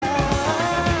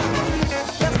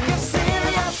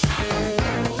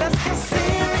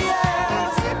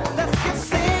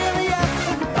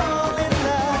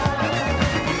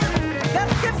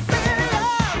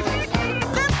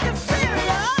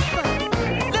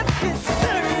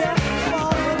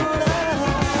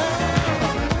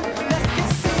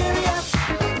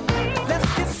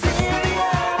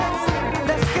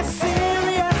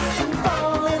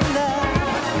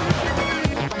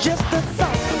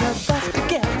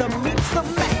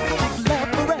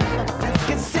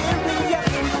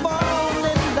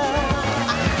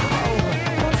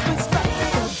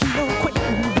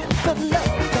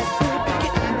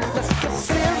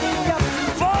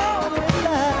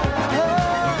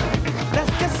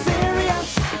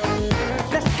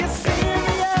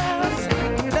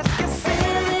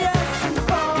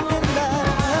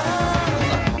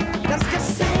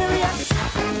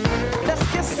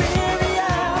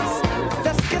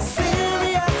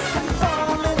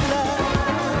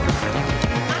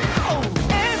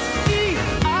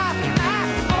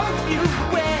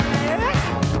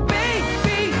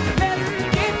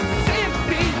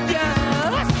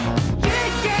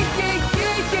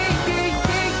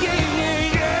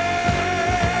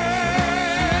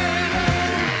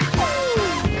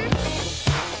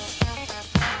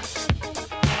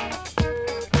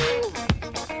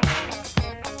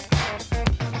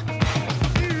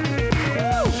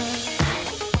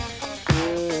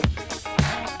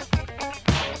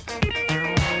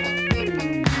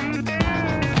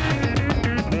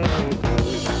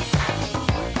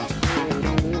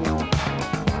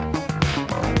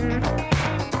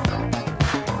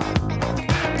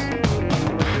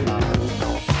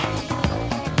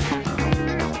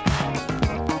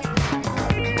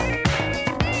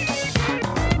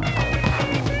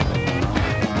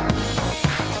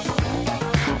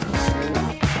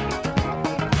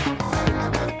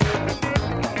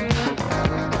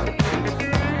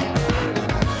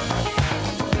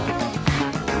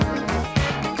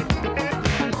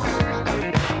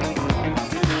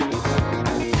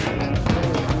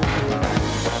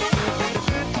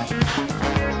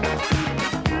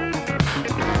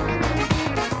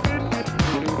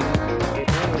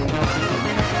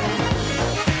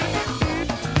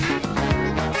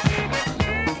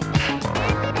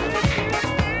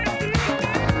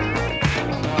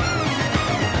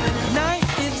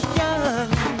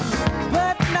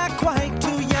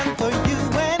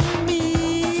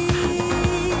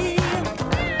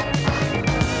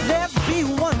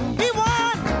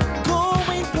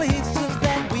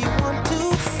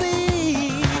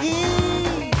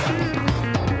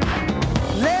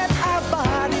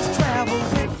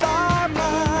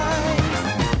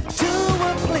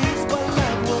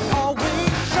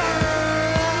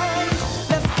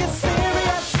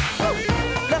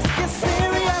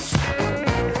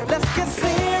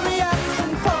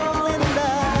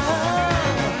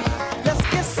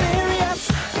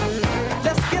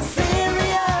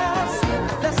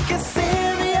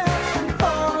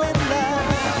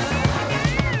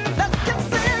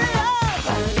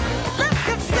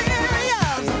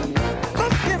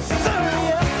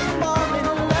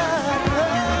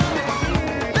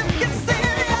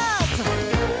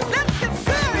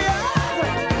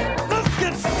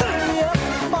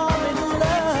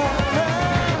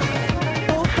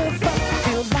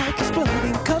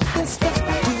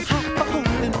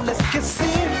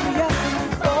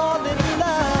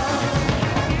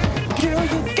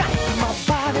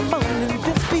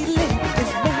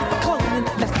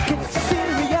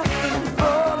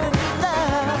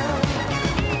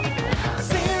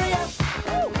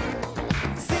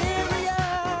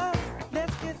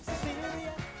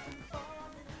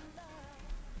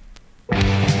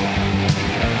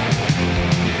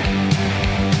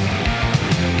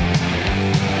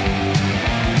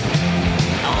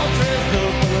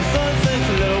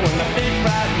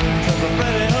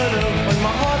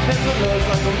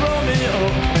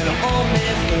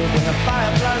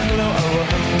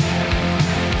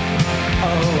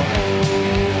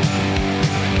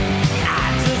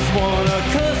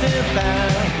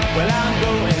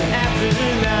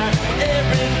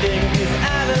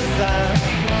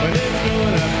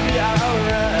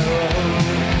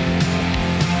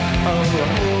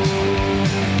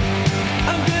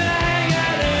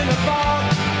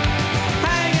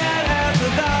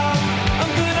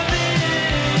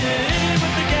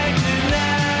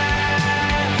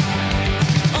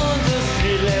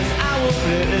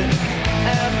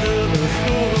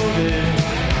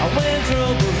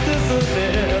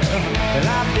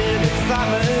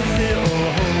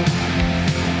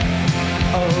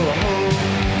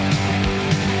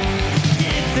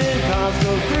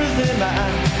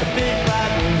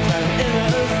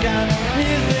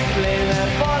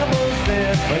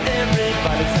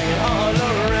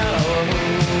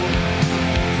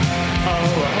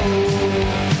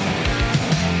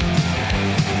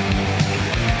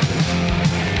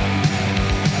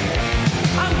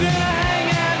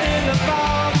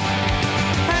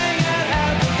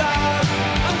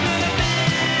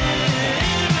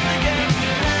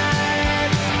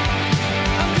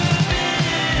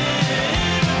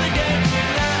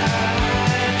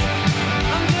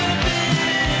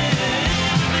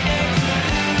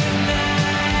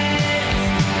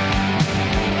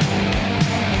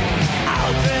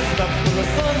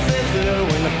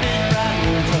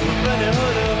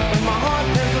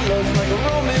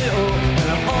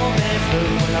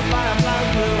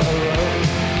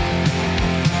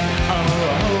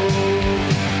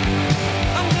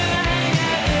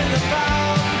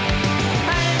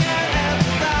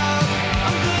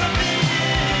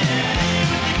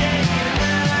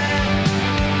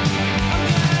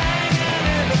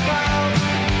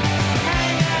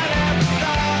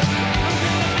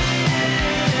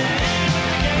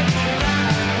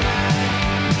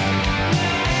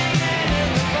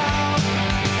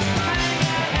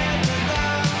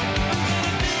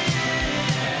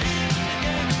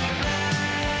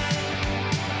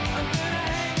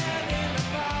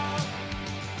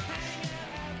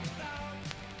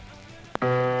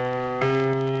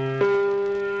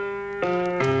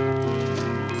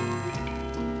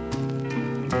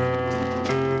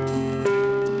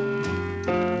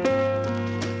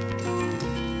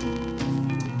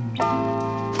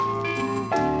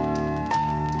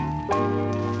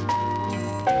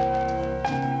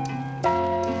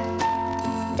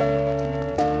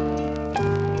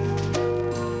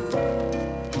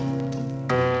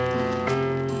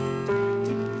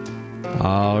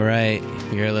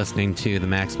listening to the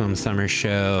Maximum Summer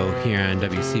Show here on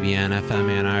WCBN FM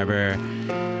Ann Arbor.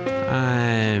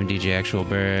 I'm DJ Actual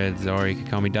Birds, or you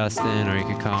could call me Dustin, or you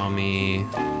could call me,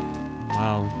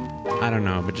 well, I don't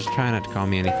know, but just try not to call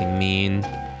me anything mean.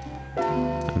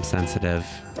 I'm sensitive.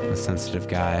 I'm a sensitive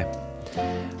guy.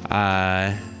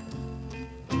 I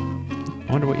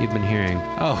wonder what you've been hearing.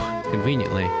 Oh,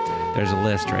 conveniently, there's a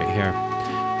list right here.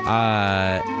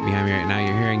 Behind me right now,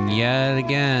 you're hearing yet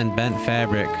again Bent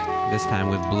Fabric, this time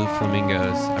with Blue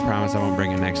Flamingos. I promise I won't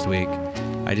bring it next week.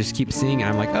 I just keep seeing it.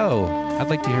 I'm like, oh, I'd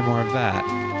like to hear more of that.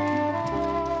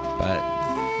 But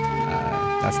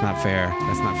that's not fair.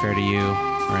 That's not fair to you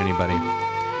or anybody.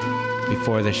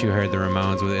 Before this, you heard the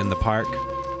Ramones with In the Park.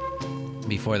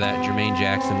 Before that, Jermaine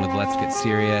Jackson with Let's Get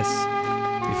Serious.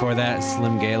 Before that,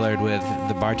 Slim Gaillard with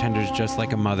The Bartender's Just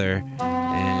Like a Mother.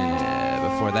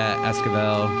 Before that,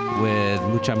 Esquivel with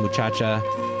Mucha Muchacha.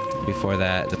 Before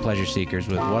that, The Pleasure Seekers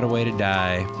with What a Way to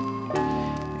Die.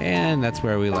 And that's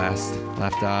where we last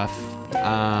left off.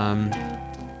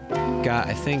 Got,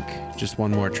 I think, just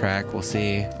one more track. We'll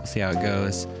see how it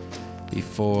goes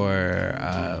before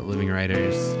Living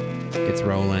Writers gets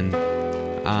rolling.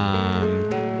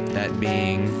 That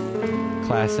being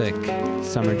classic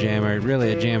summer jammer,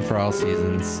 really a jam for all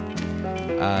seasons.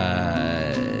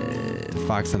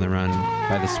 Fox on the Run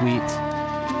by The Sweet.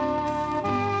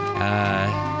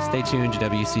 Stay tuned to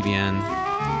WCBN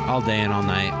all day and all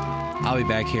night. I'll be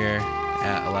back here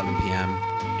at 11 p.m.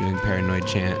 doing Paranoid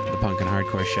Chant, the punk and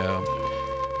hardcore show.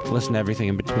 Listen to everything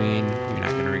in between. You're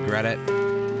not going to regret it.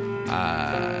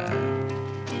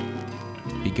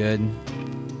 Be good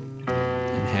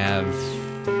and have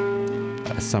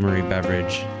a summery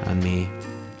beverage on me.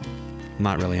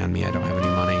 Not really on me. I don't have any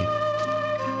money.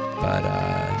 But,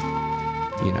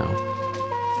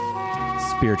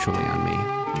 spiritually on me.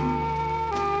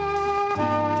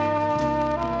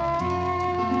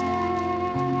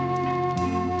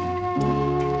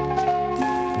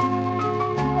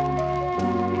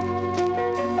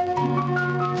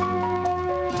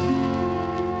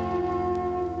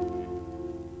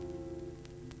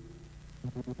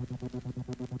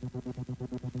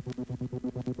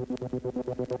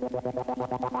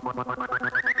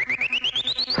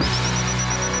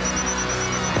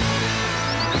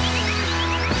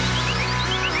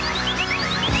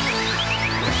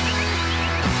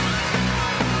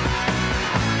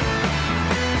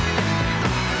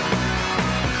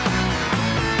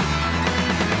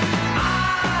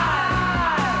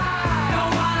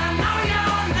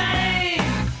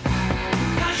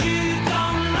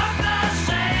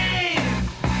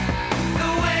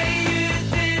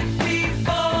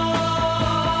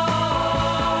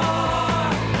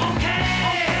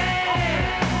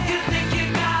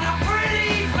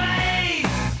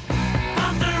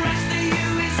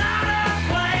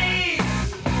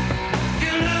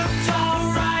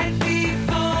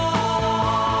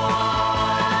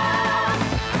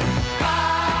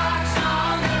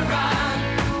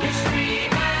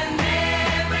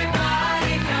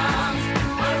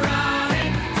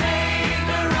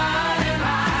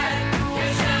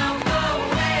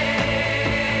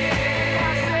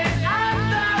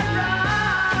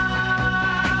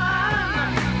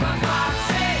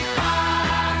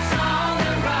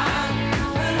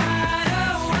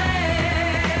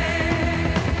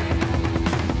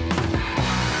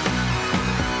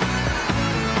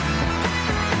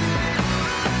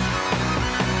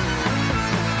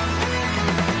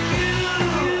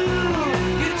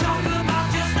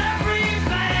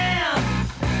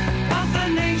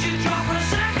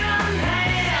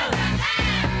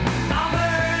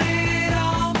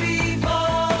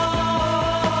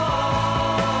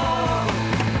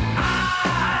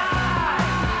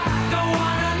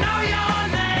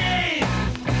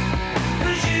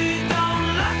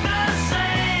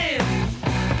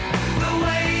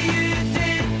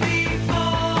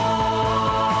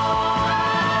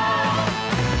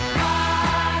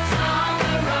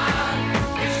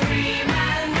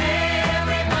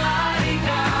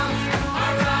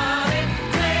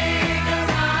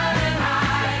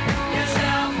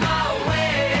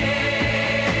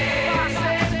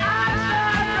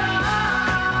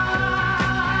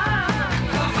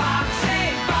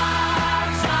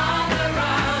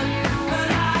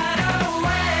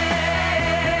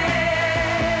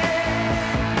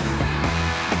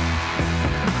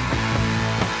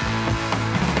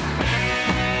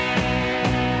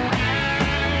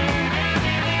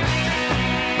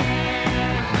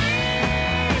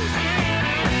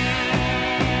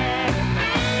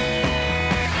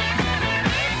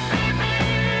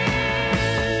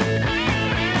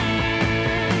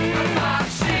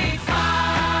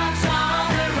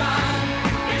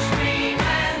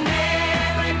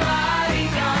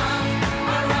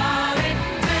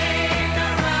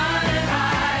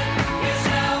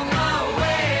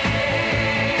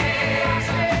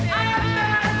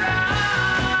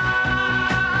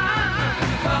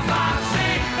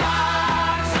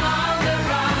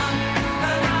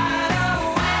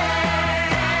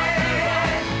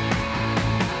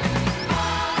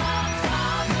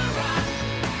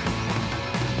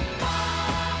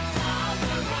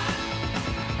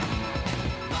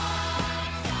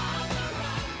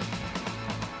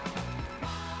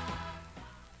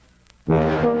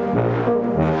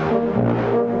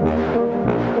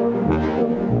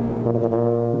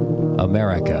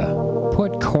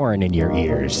 corn in your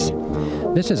ears.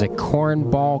 This is a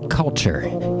cornball culture,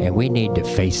 and we need to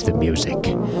face the music.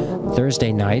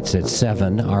 Thursday nights at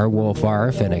 7, R. Wolf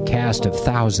Arf and a cast of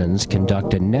thousands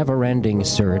conduct a never-ending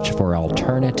search for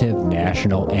alternative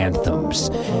national anthems.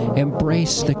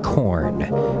 Embrace the corn.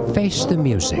 Face the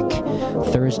music.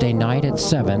 Thursday night at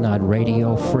 7 on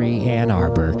Radio Free Ann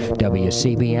Arbor,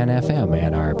 WCBN-FM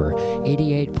Ann Arbor,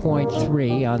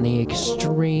 88.3 on the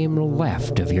extreme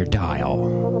left of your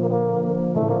dial.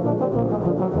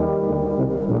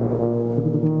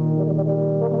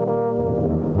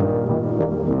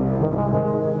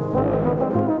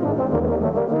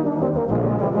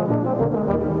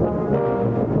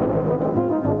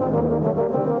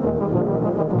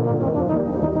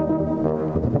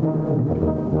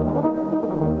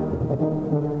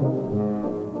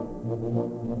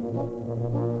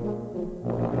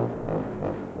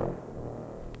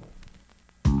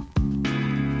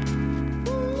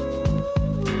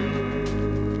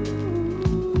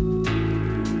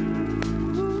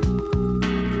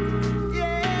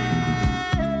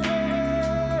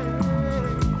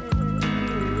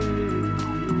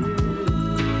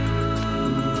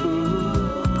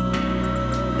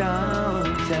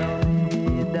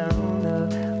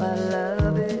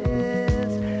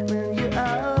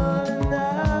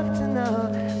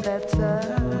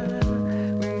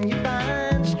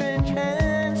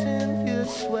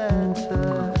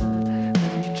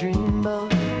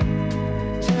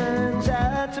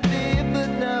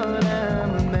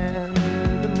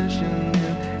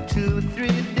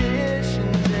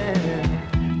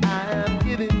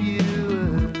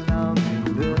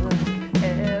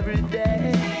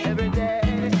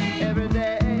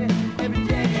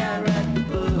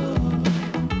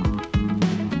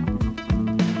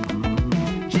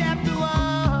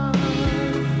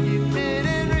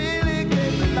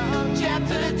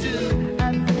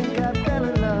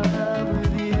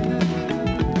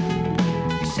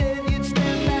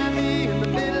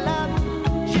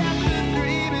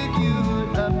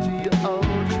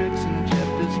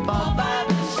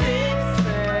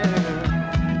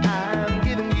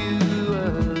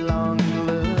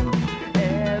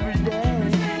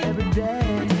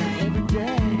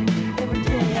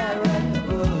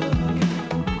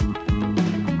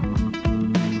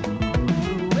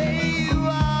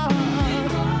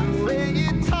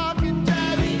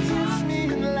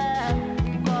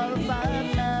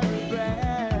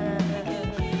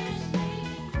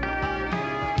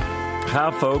 Hi,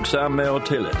 folks. I'm Mel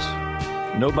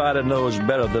Tillis. Nobody knows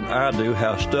better than I do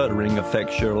how stuttering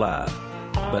affects your life,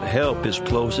 but help is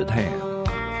close at hand.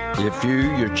 If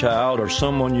you, your child, or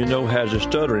someone you know has a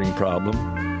stuttering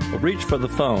problem, reach for the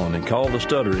phone and call the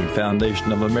Stuttering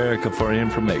Foundation of America for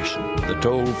information. The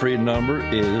toll-free number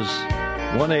is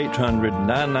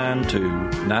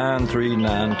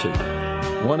 1-800-992-9392.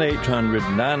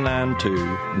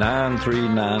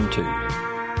 1-800-992-9392.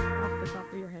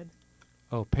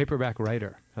 Oh, Paperback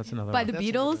Writer. That's another By one. the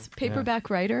Beatles, Paperback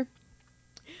Writer.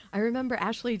 I remember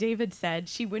Ashley David said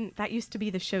she wouldn't, that used to be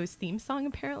the show's theme song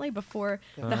apparently before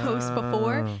the host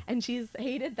before, and she's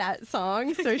hated that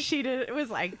song, so she did, it was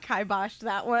like kiboshed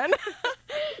that one.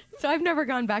 So I've never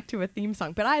gone back to a theme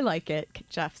song, but I like it,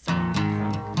 Jeff. So.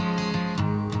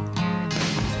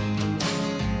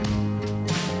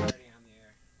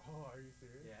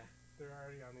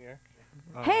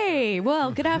 Hey,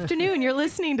 well, good afternoon. You're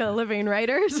listening to Living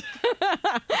Writers.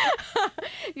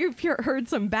 You've heard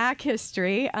some back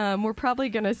history. We're probably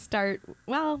going to start,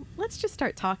 well, let's just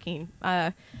start talking.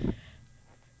 You're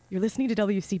listening to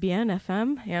WCBN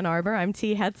FM, Ann Arbor. I'm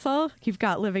T. Hetzel. You've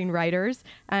got Living Writers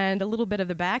and a little bit of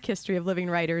the back history of Living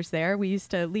Writers there. We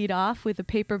used to lead off with the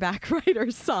Paperback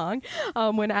Writers song.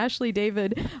 When Ashley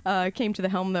David came to the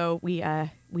helm, though,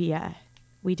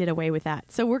 we did away with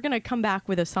that. So we're going to come back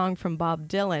with a song from Bob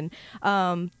Dylan.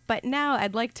 But now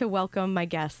I'd like to welcome my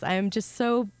guests. I am just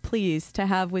so pleased to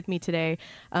have with me today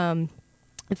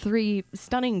three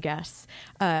stunning guests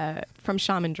from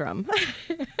Shaman Drum.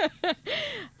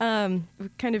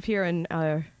 Kind of here in...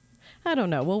 I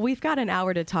don't know. Well, we've got an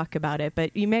hour to talk about it,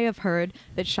 but you may have heard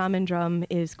that Shaman Drum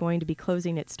is going to be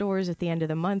closing its doors at the end of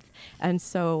the month. And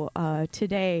so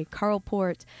today, Carl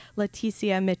Port,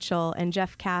 Leticia Mitchell, and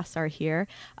Jeff Cass are here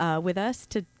with us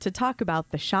to talk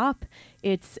about the shop,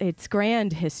 its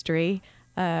grand history,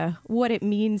 what it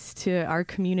means to our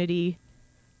community,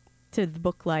 to the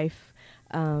book life,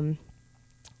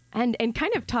 and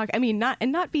kind of talk, I mean,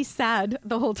 not be sad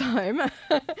the whole time.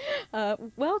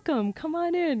 Welcome, come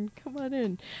on in.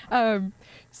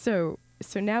 So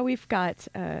now we've got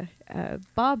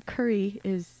Bob Curry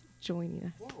is joining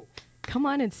us. Whoa. Come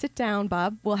on and sit down,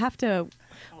 Bob. We'll have to...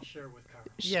 I'll share with Carl.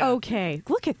 Yeah. Okay,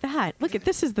 look at that. Look at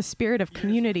this is the spirit of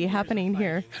community happening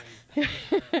here.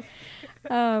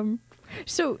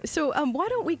 So why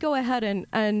don't we go ahead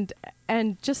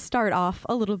and just start off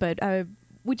a little bit?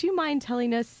 Would you mind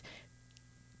telling us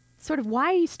sort of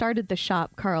why you started the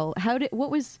shop, Carl? What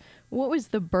was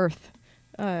the birth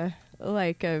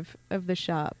like of the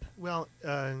shop? Well,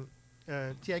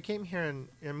 I came here and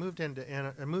moved to Ann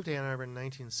Arbor in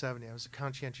 1970. I was a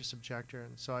conscientious objector,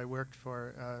 and so I worked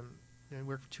for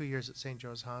 2 years at St.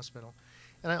 Joe's Hospital,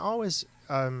 and I always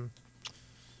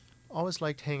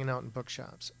liked hanging out in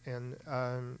bookshops. And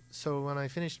so when I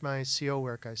finished my CO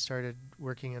work, I started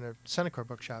working in a Centacor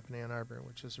bookshop in Ann Arbor,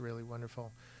 which is a really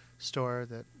wonderful store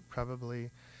that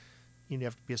probably you'd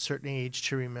have to be a certain age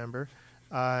to remember.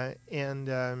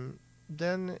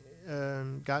 Then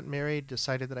got married,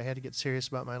 decided that I had to get serious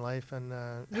about my life. And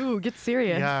Ooh, get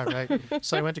serious. Yeah, right.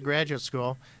 So I went to graduate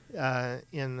school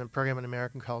in the program in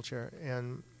American culture.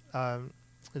 And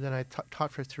then I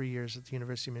taught for 3 years at the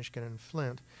University of Michigan in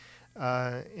Flint.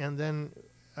 And then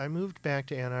I moved back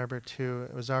to Ann Arbor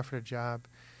I was offered a job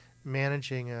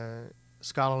managing a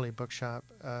scholarly bookshop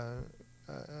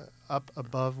up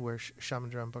above where Shaman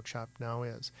Drum Bookshop now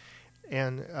is,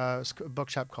 and a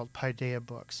bookshop called Paideia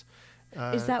Books.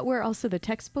 Is that where also the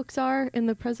textbooks are in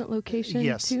the present location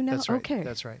yes, too now? That's right. Okay.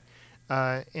 That's right.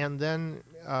 And then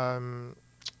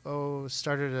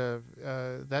started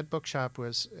that bookshop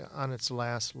was on its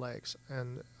last legs,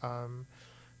 and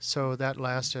so that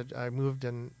lasted. I moved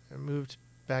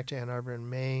back to Ann Arbor in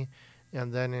May,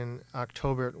 and then in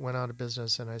October it went out of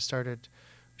business, and I started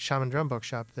Shaman Drum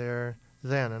Bookshop there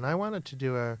then. And I wanted to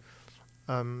do a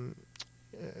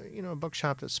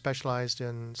bookshop that specialized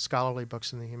in scholarly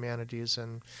books in the humanities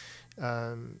and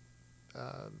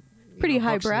pretty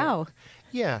highbrow.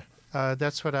 Yeah,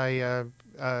 that's what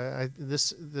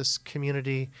this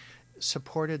community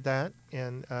supported that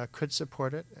and could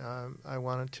support it. I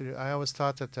always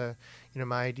thought that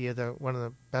my idea that one of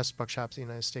the best bookshops in the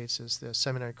United States is the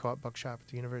Seminary Co-op Bookshop at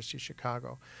the University of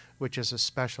Chicago, which is a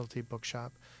specialty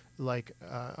bookshop like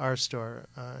our store,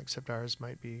 except ours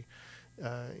might be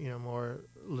more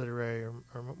literary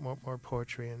or more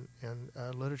poetry and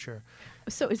literature.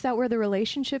 So is that where the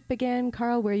relationship began,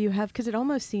 Carl, where you have, because it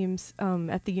almost seems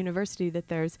at the university that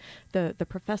there's the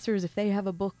professors, if they have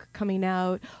a book coming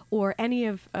out, or any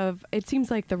of it seems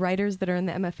like the writers that are in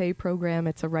the MFA program,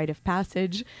 it's a rite of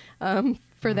passage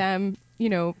for them.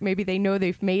 Maybe they know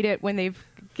they've made it when they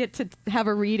get to have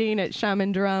a reading at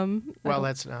Shaman Drum. Well,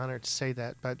 that's an honor to say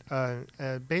that. But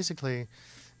basically,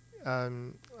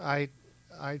 I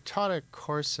taught a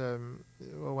course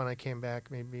when I came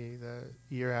back, maybe the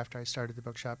year after I started the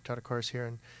bookshop. Taught a course here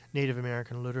in Native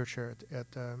American literature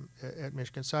at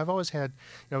Michigan. So I've always had,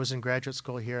 I was in graduate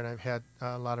school here, and I've had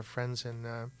a lot of friends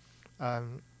who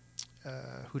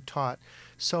taught.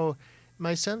 So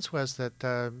my sense was that,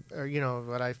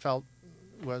 what I felt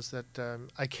was that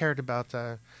I cared about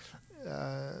the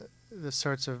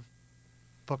sorts of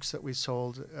books that we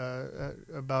sold.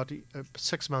 About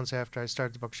 6 months after I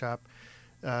started the bookshop,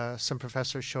 some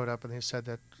professors showed up and they said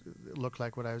that it looked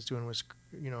like what I was doing was,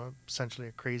 essentially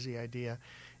a crazy idea,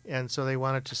 and so they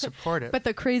wanted to support it. But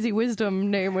the Crazy Wisdom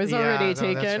name was already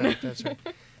taken. That's right.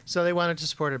 So they wanted to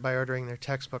support it by ordering their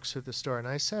textbooks through the store, and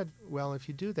I said, well, if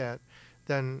you do that,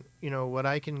 then what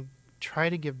I can try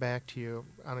to give back to you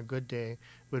on a good day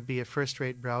would be a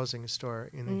first-rate browsing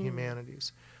store in the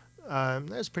humanities. That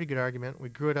was a pretty good argument. We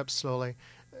grew it up slowly.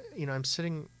 I'm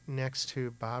sitting next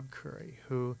to Bob Curry,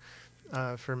 who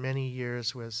for many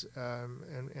years was,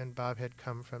 and Bob had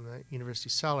come from the University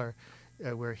Cellar,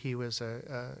 where he was,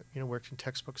 worked in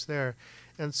textbooks there.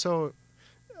 And so,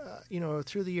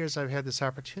 through the years I've had this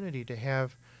opportunity to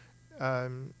have,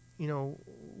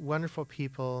 wonderful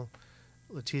people.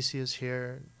 Leticia is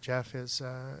here. Jeff is.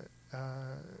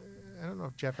 I don't know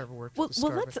if Jeff ever worked at the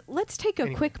store. Well, let's take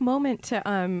a quick moment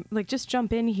to just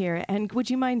jump in here. And would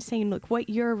you mind saying, what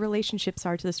your relationships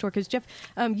are to the store? Because Jeff,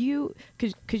 you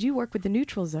work with the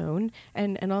Neutral Zone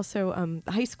and also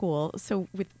high school. So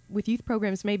with youth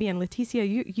programs maybe, and Leticia,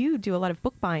 you do a lot of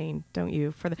book buying, don't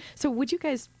you? So would you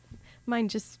guys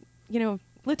mind just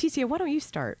Leticia, why don't you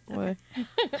start? Okay.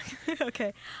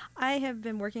 Okay. I have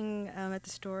been working at the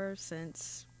store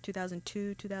since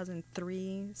 2002,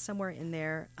 2003, somewhere in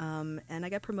there. And I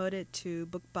got promoted to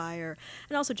book buyer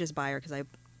and also just buyer because I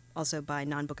also buy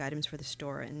non-book items for the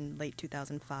store in late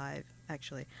 2005,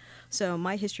 actually. So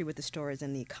my history with the store is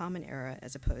in the Common Era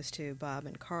as opposed to Bob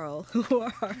and Carl, who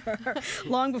are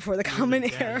long before the Common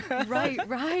Era. Right.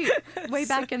 Way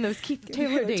back in those Keith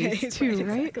Taylor days, too,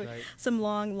 right? Exactly. Some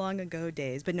long ago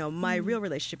days. But no, my real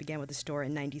relationship began with the store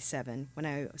in 97 when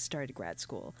I started grad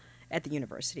school. at the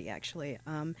university, actually,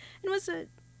 and was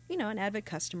an avid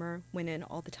customer, went in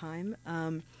all the time.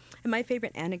 And my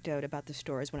favorite anecdote about the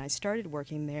store is when I started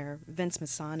working there, Vince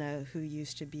Masana, who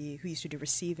used to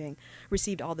do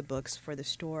received all the books for the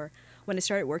store. When I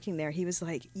started working there, he was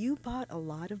like, "You bought a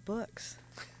lot of books."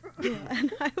 Yeah,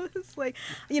 and I was like,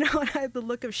 and the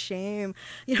look of shame,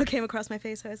 came across my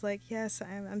face. I was like, "Yes,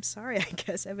 I'm sorry, I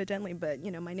guess, evidently, but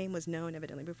my name was known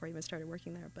evidently before I even started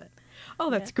working there." But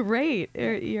that's great.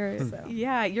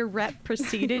 Your rep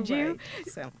preceded you.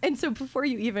 Right, So before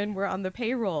you even were on the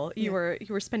payroll, you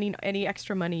were spending any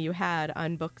extra money you had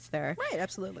on books there. Right,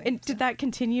 absolutely. And did that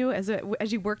continue as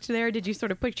you worked there? Did you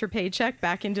sort of put your paycheck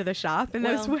back into the shop in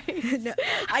those ways? No,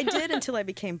 I did until I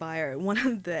became buyer. One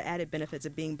of the added benefits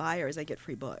of being buyer is I get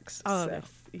free books. Oh, so,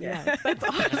 that's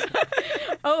awesome.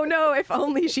 Oh no! If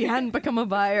only she hadn't become a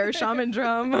buyer. Shaman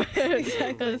Drum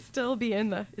still be in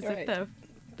the. Is right. it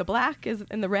the black? Is it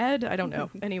in the red? I don't know.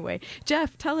 Anyway,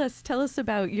 Jeff, tell us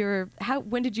about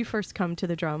when did you first come to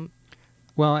the drum?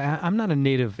 Well, I'm not a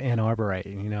native Ann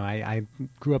Arborite. I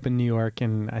grew up in New York,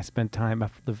 and I spent time. I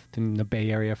lived in the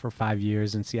Bay Area for 5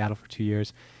 years, in Seattle for 2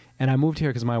 years, and I moved here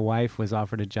because my wife was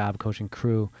offered a job coaching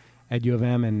crew at U of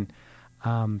M, and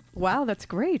wow, that's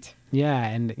great. Yeah,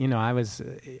 and I was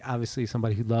obviously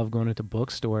somebody who loved going into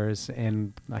bookstores,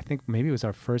 and I think maybe it was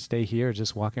our first day here,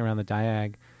 just walking around the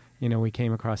Diag. We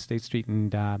came across State Street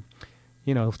and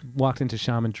walked into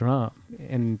Shaman Drum,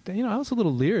 and I was a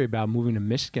little leery about moving to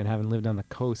Michigan, having lived on the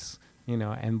coast,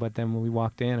 but then when we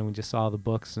walked in and we just saw the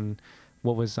books and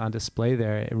what was on display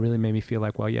there, it really made me feel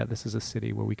like, well, yeah, this is a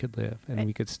city where we could live and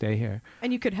we could stay here.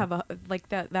 And you could have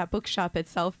that bookshop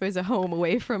itself is a home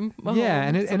away from a home. Yeah,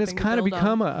 and it's kind of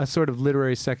become a sort of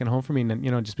literary second home for me,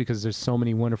 and, just because there's so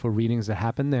many wonderful readings that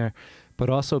happen there, but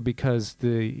also because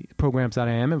the programs that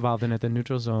I am involved in at the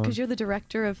Neutral Zone. Because you're the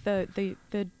director of the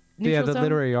Neutral the Zone?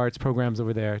 literary arts programs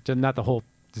over there, not the whole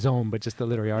zone, but just the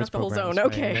literary arts programs. Not the whole zone,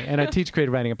 okay. Right? And I teach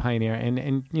creative writing at Pioneer,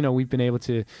 and we've been able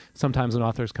to, sometimes when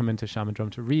authors come into Shaman Drum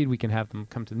to read, we can have them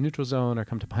come to the Neutral Zone or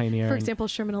come to Pioneer. For example,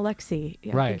 Sherman Alexie.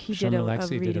 Yeah, right, I think he Sherman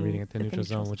Alexie did a reading at the Neutral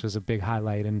Zone, which was a big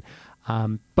highlight. And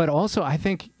but also, I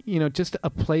think, just a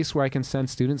place where I can send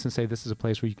students and say, this is a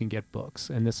place where you can get books,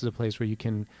 and this is a place where you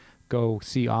can go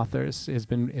see authors has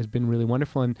been really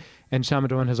wonderful. And Shaman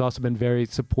Drum has also been very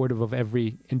supportive of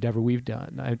every endeavor we've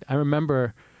done. I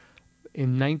remember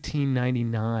in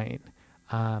 1999,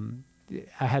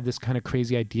 I had this kind of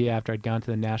crazy idea after I'd gone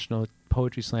to the National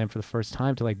Poetry Slam for the first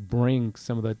time to bring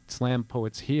some of the slam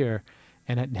poets here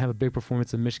and have a big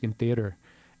performance in Michigan Theater.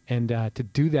 And to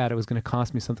do that, it was going to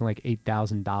cost me something like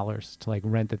 $8,000 to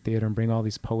rent the theater and bring all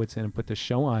these poets in and put the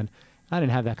show on. I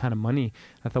didn't have that kind of money.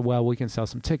 I thought, well, we can sell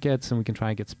some tickets and we can try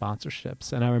and get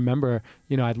sponsorships. And I remember,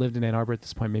 I'd lived in Ann Arbor at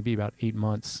this point maybe about 8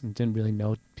 months and didn't really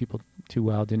know people too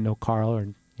well, didn't know Carl or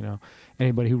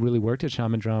anybody who really worked at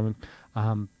Shaman Drum.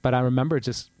 But I remember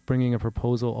just bringing a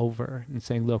proposal over and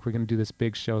saying, look, we're going to do this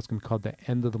big show. It's going to be called The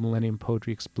End of the Millennium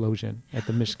Poetry Explosion at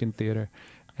the Michigan Theater.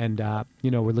 And,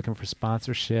 we're looking for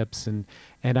sponsorships. And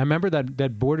I remember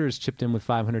that Borders chipped in with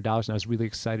 $500, and I was really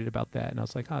excited about that. And I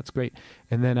was like, oh, it's great.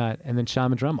 And then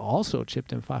Shaman Drum also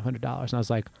chipped in $500. And I was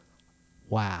like,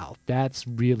 wow, that's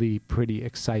really pretty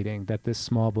exciting that this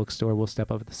small bookstore will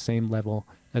step up at the same level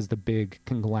as the big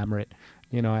conglomerate.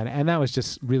 And that was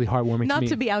just really heartwarming to me. Not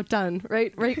to be outdone,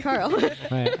 right, Carl?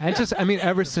 Right. And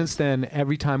ever since then,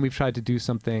 every time we've tried to do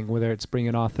something, whether it's bring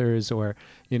in authors or,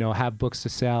 have books to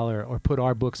sell or put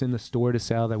our books in the store to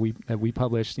sell that we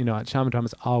publish, Shaman Drum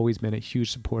has always been a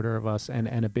huge supporter of us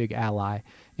and a big ally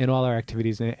in all our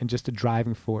activities and just a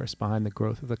driving force behind the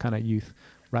growth of the kind of youth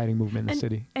writing movement in the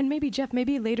city. And maybe, Jeff,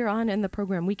 later on in the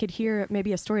program, we could hear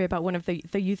maybe a story about one of the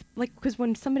youth, because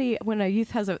when a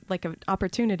youth has an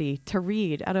opportunity to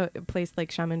read at a place like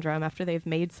Shaman Drum after they've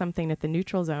made something at the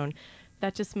Neutral Zone,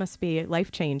 that just must be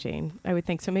life-changing, I would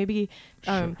think. So maybe,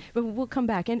 sure. But we'll come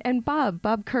back. And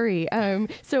Bob Curry,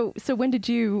 so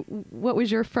what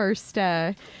was your first,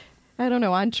 entree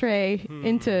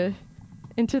into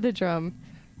the drum?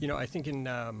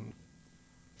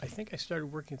 I think I started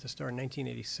working at the store in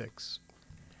 1986.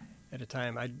 At a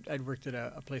time, I'd worked at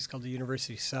a place called the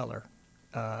University Cellar,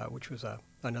 which was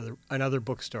another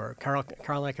bookstore. Carl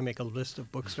and I can make a list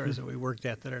of bookstores that we worked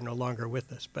at that are no longer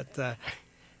with us. But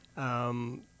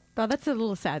well, that's a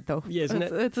little sad, though. Yeah, isn't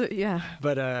it? Yeah.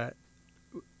 But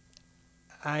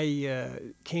I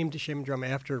came to Shaman Drum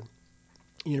after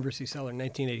University Cellar in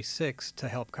 1986 to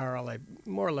help Carl. I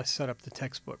more or less set up the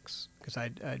textbooks because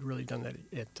I'd really done that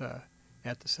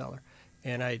at the Cellar.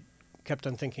 And I kept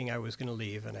on thinking I was going to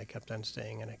leave, and I kept on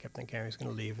staying, and I kept thinking I was going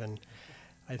to leave. And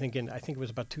I think it was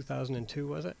about 2002,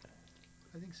 was it?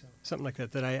 I think so. Something like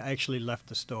that. That I actually left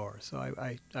the store. So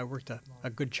I worked a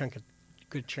good chunk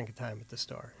of time at the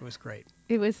store. It was great.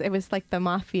 It was like the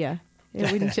mafia. It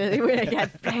wouldn't just, it would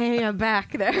get bang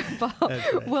back there.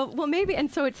 That's right. Well, maybe. And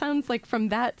so it sounds like from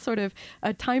that sort of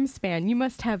a time span, you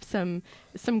must have some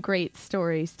great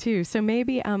stories too. So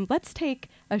maybe let's take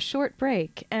a short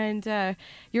break. And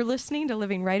you're listening to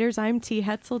Living Writers. I'm T.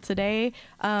 Hetzel. Today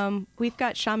we've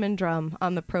got Shaman Drum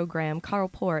on the program. Carl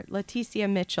Port, Leticia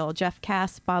Mitchell, Jeff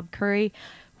Cass, Bob Curry.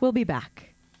 We'll be back.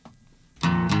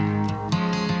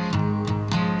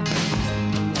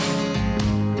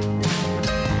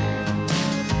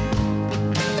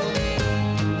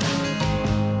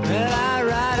 Well, I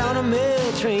ride on a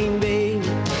mail train, babe.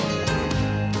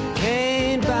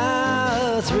 Can't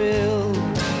buy a thrill.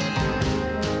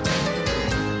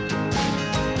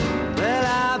 Well,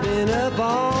 I've been up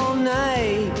all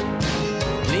night,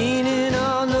 leaning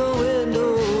on the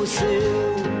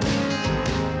windowsill.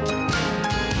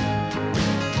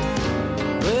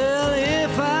 Well,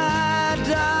 if I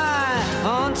die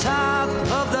on top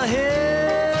of the hill,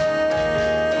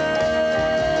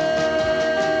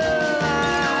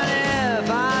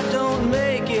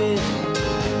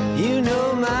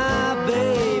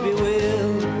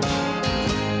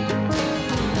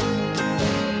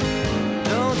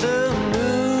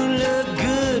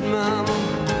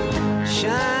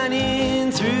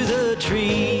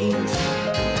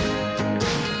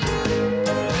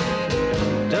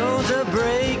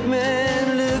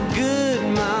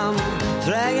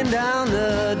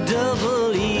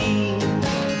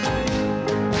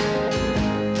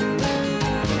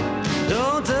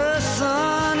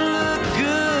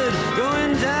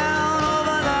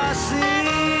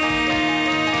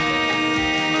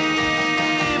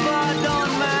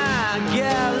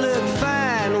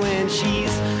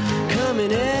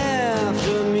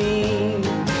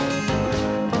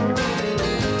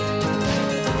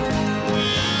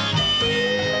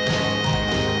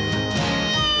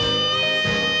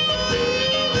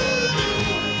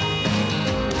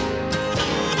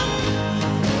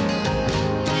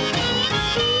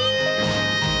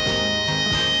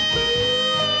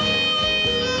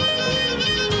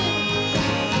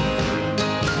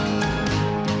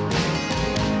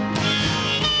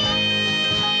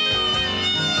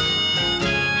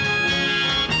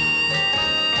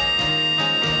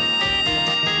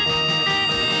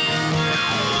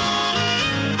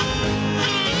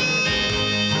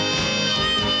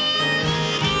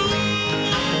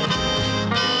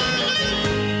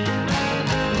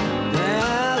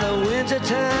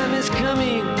 time is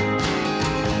coming.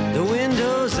 The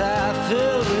windows are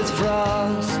filled with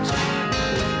frost.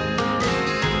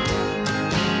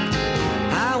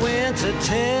 I went to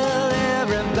tell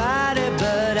everybody,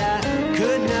 but I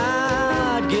could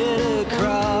not get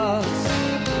across.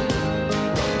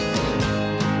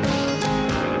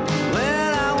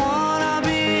 Well, I wanna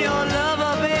be your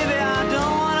lover, baby. I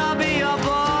don't wanna be your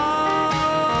boss.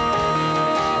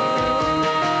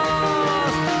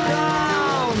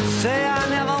 Don't say I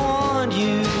never warned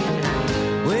you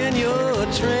when your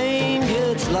train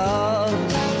gets lost.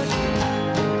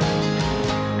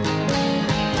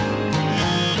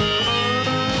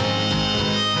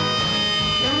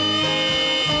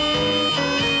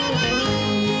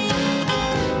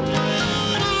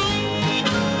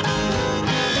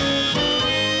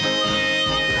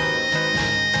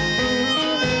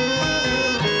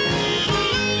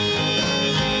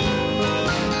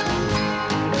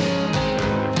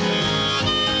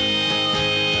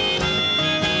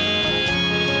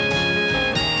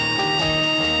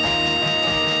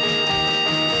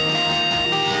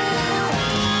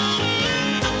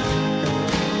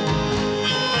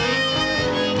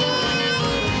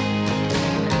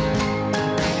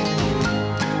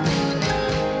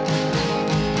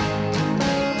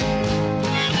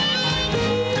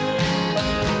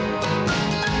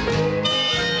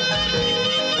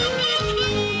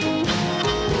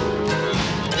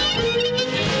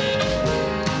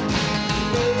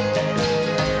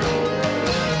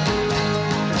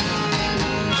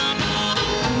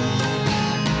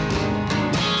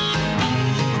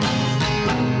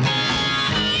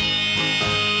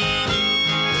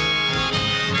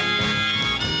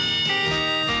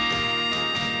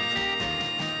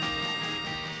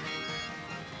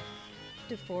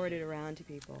 To forward it around to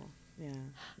people. Yeah.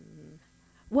 Mm-hmm.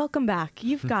 Welcome back.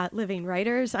 You've got Living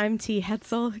Writers. I'm T.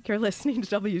 Hetzel. You're listening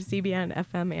to WCBN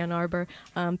FM Ann Arbor.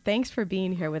 Thanks for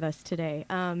being here with us today.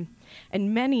 And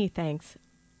many thanks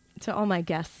to all my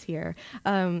guests here.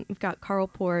 We've got Carl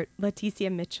Port, Leticia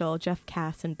Mitchell, Jeff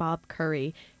Cass, and Bob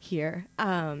Curry here.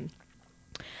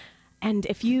 And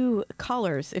if you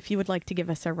callers, if you would like to give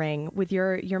us a ring with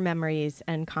your memories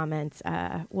and comments,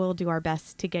 we'll do our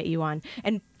best to get you on.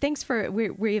 And thanks for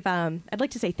we've I'd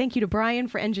like to say thank you to Brian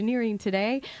for engineering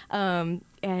today. And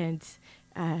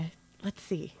let's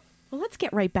see. Well, let's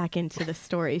get right back into the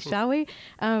story, shall we?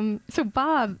 So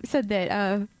Bob said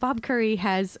that Bob Curry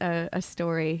has a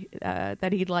story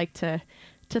that he'd like to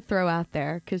throw out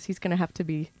there because he's going to have to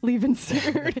be leaving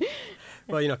soon.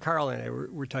 Well, Carl and I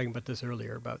were talking about this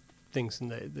earlier about things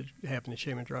that happened at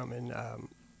Shaman Drum.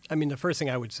 And, the first thing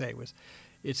I would say was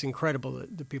it's incredible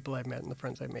the people I've met and the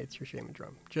friends I've made through Shaman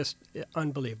Drum. Just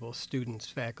unbelievable. Students,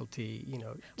 faculty,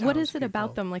 What is it townspeople.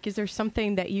 about them? Like, is there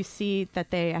something that you see that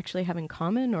they actually have in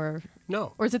common, or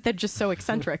No. or is it they're just so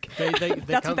eccentric? They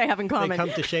That's what they have in common. They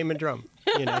come to Shaman Drum,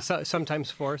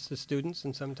 sometimes forced as students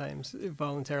and sometimes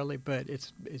voluntarily, but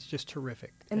it's just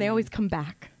terrific. And they always come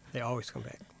back. They always come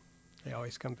back. They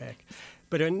always come back.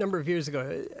 But a number of years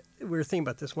ago, we were thinking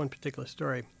about this one particular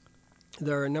story.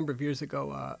 There, a number of years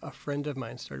ago, a friend of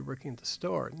mine started working at the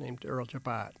store named Earl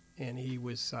Jabbat, and he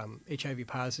was HIV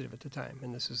positive at the time,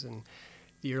 and this was in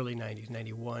the early 90s,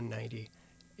 91, 90.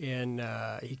 And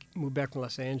he moved back from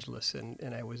Los Angeles,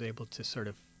 and I was able to sort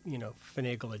of,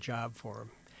 finagle a job for him.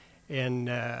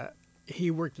 And he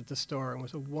worked at the store and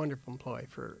was a wonderful employee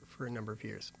for a number of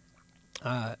years.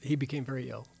 He became very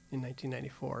ill in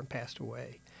 1994 and passed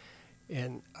away.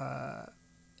 And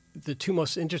the two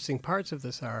most interesting parts of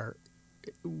this are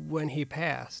when he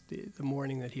passed, the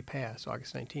morning that he passed,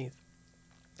 August 19th,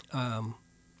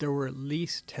 there were at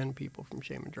least 10 people from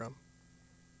Shaman Drum,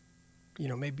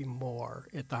 maybe more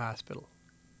at the hospital.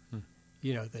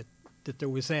 That there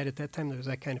was at that time, there was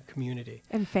that kind of community.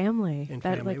 And family. And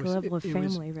that family. level of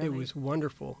family, really. It was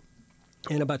wonderful.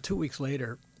 And about 2 weeks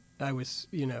later, I was,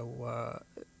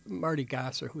 Marty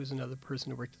Gosser, who was another person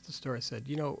who worked at the store, said,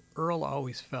 Earl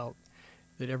always felt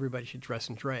that everybody should dress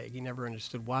in drag. He never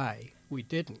understood why we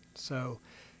didn't. So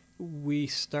we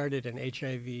started an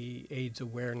HIV/AIDS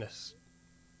awareness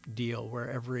deal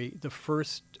where the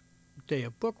first day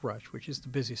of Book Rush, which is the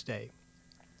busiest day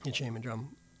in Shaman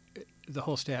Drum, the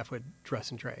whole staff would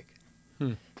dress in drag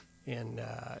and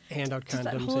hand out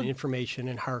condoms and information,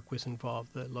 and HARC was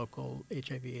involved, the local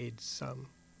HIV/AIDS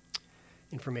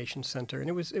information center, and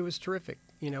it was terrific.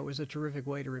 It was a terrific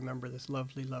way to remember this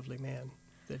lovely, lovely man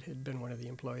that had been one of the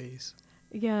employees.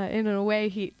 Yeah, and in a way,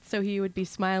 he would be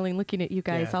smiling, looking at you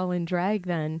guys all in drag.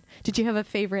 Then, did you have a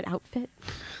favorite outfit?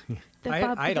 I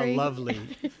had a lovely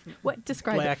what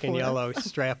describe black it and for yellow us?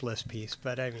 strapless piece,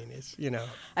 but I mean, it's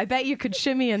I bet you could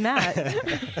shimmy in that.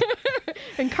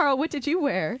 And Carl, what did you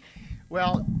wear?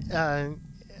 Well,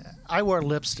 I wore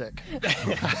lipstick.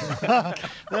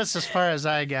 That's as far as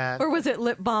I got. Or was it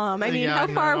lip balm? I mean, how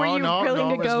far were you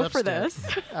willing to go for this?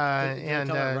 And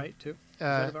tell it right too. Is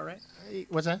that about right?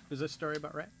 What's that? Is this story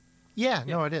about right? Yeah,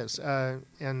 no, it is.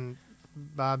 And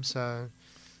Bob's, it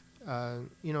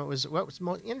was what was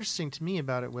most interesting to me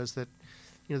about it was that,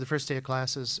 the first day of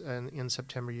classes in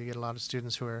September, you get a lot of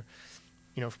students who are,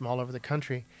 from all over the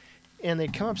country, and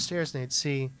they'd come upstairs and they'd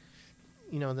see,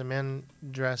 the men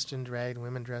dressed in drag,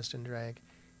 women dressed in drag,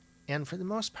 and for the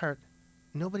most part,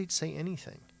 nobody'd say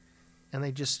anything, and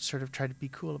they just sort of try to be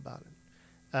cool about it.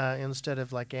 Instead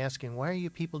of like asking, why are you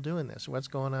people doing this? What's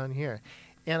going on here?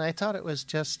 And I thought it was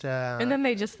just... and then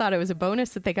they just thought it was a bonus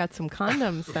that they got some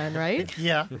condoms then, right?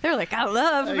 Yeah. They're like, I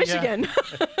love Michigan.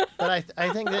 Yeah. But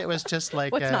I think that it was just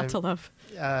like... What's not to love?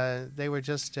 They were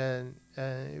just... it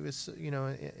was,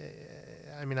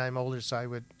 I'm older, so I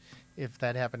would... If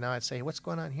that happened now, I'd say, what's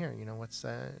going on here? What's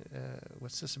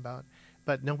this about?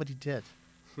 But nobody did,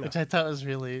 which I thought was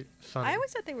really funny. I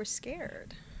always thought they were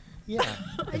scared. Yeah.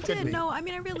 I did. No, I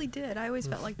really did. I always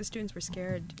felt like the students were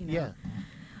scared. Yeah.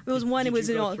 It was one. Did It was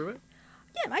you go all. through it?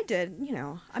 Yeah, I did.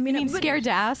 You mean scared to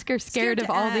ask or scared of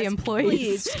to all the ask,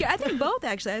 employees? please. I think both,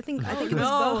 actually. I think it was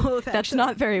both. That's actually.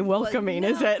 not very welcoming,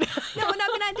 is it? No,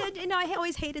 I did. I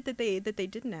always hated that they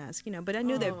didn't ask. But I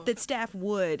knew that staff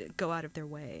would go out of their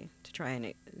way to try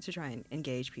and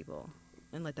engage people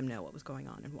and let them know what was going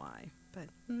on and why. But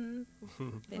yeah.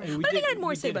 But I think I had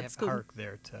more to say about school. HARC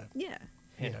there to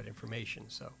hand out information.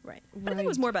 So right. But I think it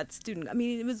was more about student.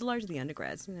 It was largely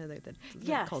undergrads.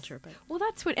 The culture. But well,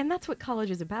 that's what college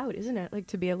is about, isn't it? Like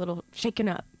to be a little shaken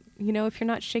up. If you're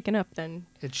not shaken up, then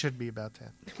it should be about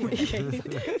that.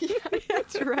 Yeah,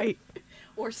 that's right.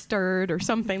 Or stirred, or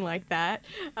something like that.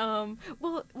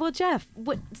 Well, Jeff,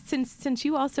 since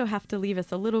you also have to leave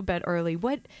us a little bit early,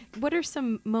 what are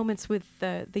some moments with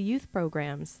the youth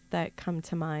programs that come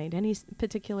to mind? Any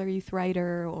particular youth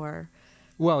writer or?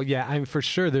 Well, yeah, I'm for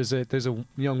sure. There's a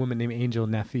young woman named Angel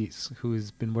Nafis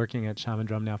who's been working at Shaman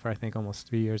Drum now for I think almost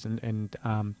 3 years, and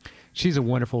she's a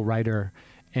wonderful writer,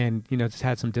 and just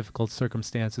had some difficult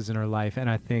circumstances in her life, and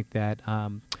I think that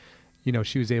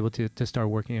she was able to start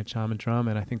working at Shaman Drum,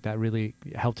 and I think that really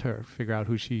helped her figure out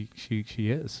who she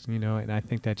is, and I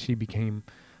think that she became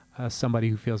somebody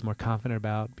who feels more confident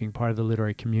about being part of the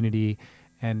literary community,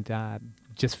 and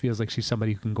just feels like she's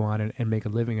somebody who can go on and make a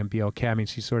living and be okay. I mean,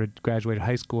 she sort of graduated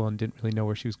high school and didn't really know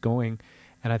where she was going,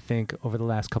 and I think over the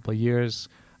last couple of years,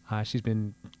 she's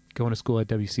been going to school at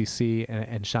WCC,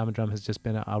 and Shaman Drum has just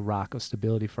been a rock of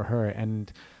stability for her,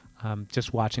 and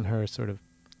just watching her sort of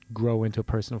grow into a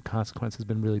person of consequence has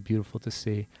been really beautiful to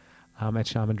see at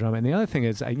Shaman Drum. And the other thing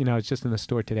is, I was just in the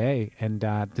store today, and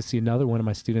to see another one of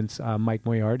my students, Mike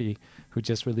Moriarty, who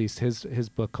just released his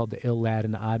book called The Ill Lad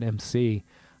and the Odd MC,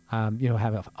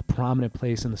 have a prominent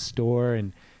place in the store,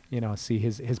 and see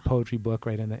his poetry book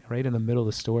right in the middle of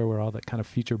the store where all the kind of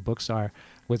featured books are,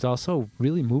 was also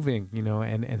really moving,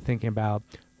 and thinking about,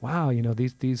 wow,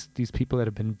 these people that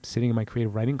have been sitting in my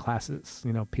creative writing classes,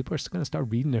 people are going to start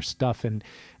reading their stuff, and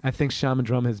I think Shaman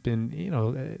Drum has been,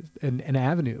 an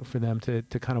avenue for them to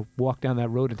kind of walk down that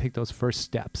road and take those first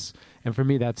steps, and for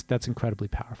me, that's incredibly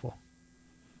powerful.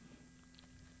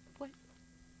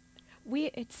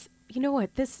 It's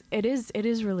it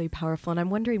is really powerful, and I'm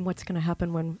wondering what's going to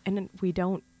happen when we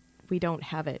don't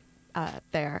have it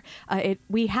there.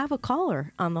 We have a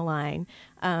caller on the line,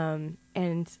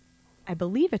 and I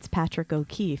believe it's Patrick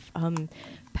O'Keefe.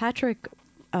 Patrick,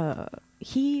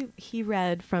 he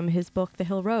read from his book The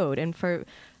Hill Road, and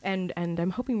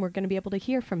I'm hoping we're going to be able to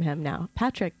hear from him now.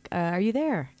 Patrick, are you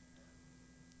there?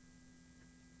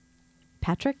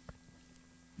 Patrick,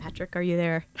 are you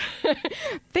there?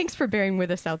 Thanks for bearing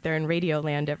with us out there in Radio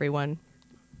Land, everyone.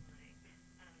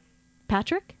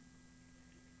 Patrick?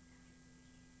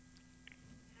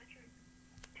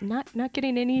 Not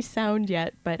getting any sound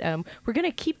yet, but we're going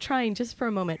to keep trying just for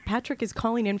a moment. Patrick is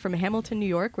calling in from Hamilton, New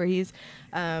York, where he's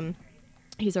a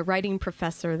writing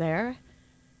professor there.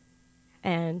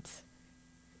 And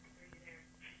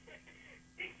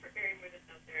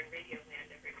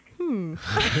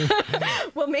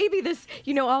well, maybe this,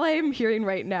 all I am hearing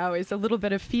right now is a little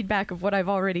bit of feedback of what I've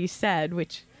already said,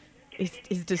 which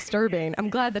is disturbing. I'm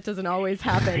glad that doesn't always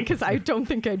happen, because I don't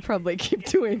think I'd probably keep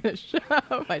doing this show.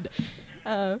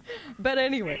 But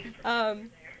anyway,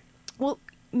 well,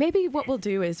 maybe what we'll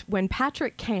do is when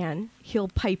Patrick can, he'll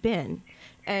pipe in,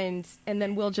 and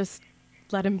then we'll just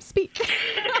let him speak.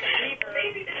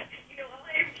 Maybe that, all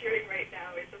I am hearing right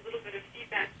now is a little bit of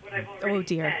feedback what I've already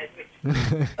dear. said.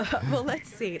 Well,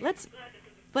 let's see. Let's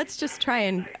just try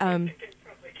and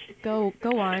go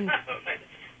on.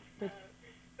 But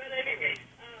anyway,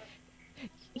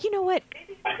 you know what?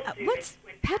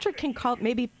 Patrick can call.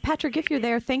 Maybe Patrick, if you're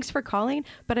there, thanks for calling.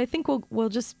 But I think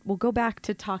we'll go back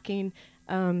to talking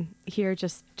here,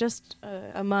 just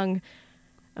among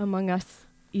us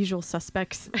usual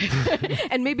suspects,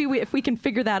 and maybe if we can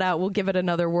figure that out, we'll give it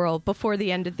another whirl before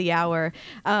the end of the hour.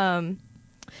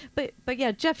 But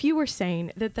yeah, Jeff, you were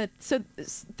saying that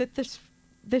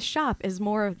this shop is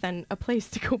more than a place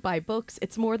to go buy books.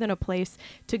 It's more than a place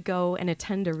to go and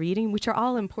attend a reading, which are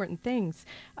all important things.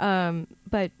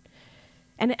 But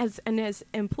as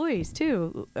employees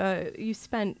too, you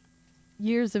spent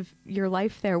years of your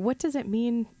life there. What does it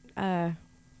mean? Will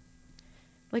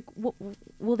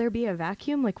there be a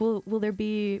vacuum? Will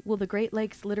the Great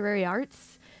Lakes Literary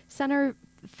Arts Center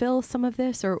fill some of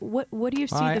this, or what do you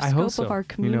see the scope of our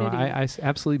community? I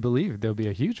absolutely believe there'll be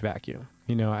a huge vacuum.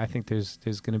 I think there's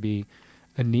going to be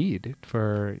a need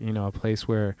for a place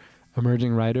where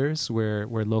emerging writers, where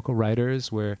local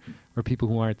writers, where people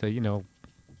who aren't the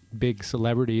big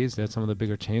celebrities that some of the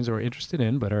bigger chains are interested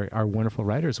in, but are wonderful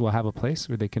writers, will have a place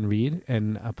where they can read,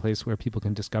 and a place where people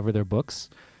can discover their books,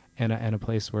 and a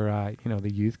place where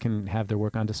the youth can have their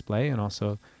work on display, and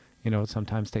also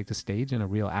sometimes take the stage in a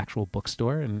real actual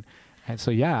bookstore. And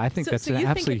so, yeah, I think that's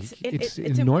absolutely, it's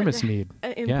enormous need.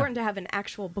 Important to have an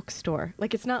actual bookstore.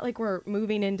 It's not like we're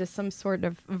moving into some sort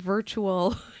of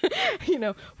virtual,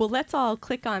 well, let's all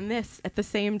click on this at the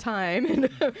same time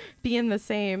and be in the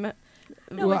same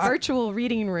virtual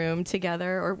reading room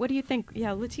together. Or what do you think? Yeah,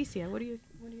 Leticia, what do you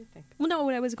think? Well, no,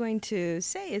 what I was going to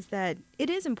say is that it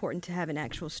is important to have an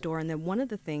actual store, and then one of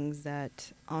the things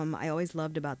that I always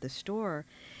loved about the store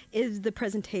is the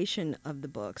presentation of the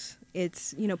books.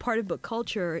 It's, part of book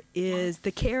culture is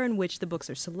the care in which the books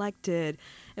are selected,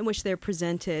 in which they're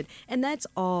presented, and that's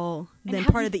all then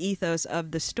part of the ethos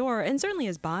of the store, and certainly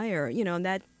as buyer, and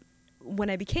that when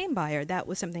I became buyer, that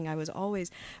was something I was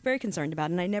always very concerned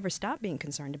about, and I never stopped being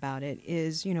concerned about it,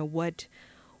 is,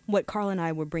 what Carl and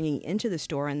I were bringing into the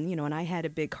store, and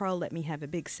Carl let me have a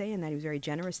big say in that. He was very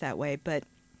generous that way, but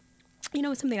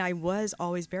something I was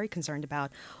always very concerned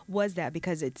about was that,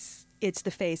 because it's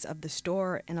the face of the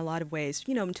store in a lot of ways,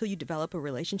 until you develop a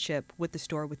relationship with the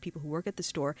store, with people who work at the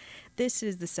store, this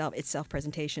is its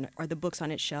self-presentation, are the books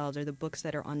on its shelves, or the books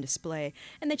that are on display,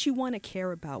 and that you want to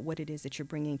care about what it is that you're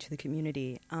bringing to the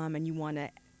community, and you want to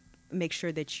make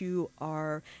sure that you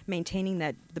are maintaining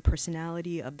the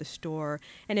personality of the store,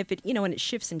 and if it and it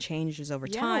shifts and changes over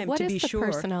time. What to is be the sure.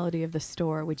 personality of the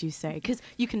store, would you say? Because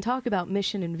you can talk about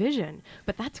mission and vision,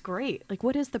 but that's great. Like,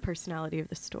 what is the personality of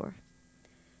the store?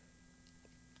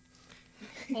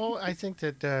 Oh, I think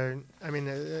that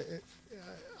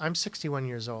I'm 61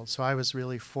 years old, so I was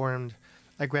really formed.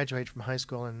 I graduated from high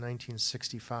school in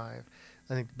 1965.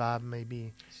 I think Bob may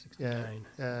be,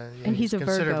 and he's a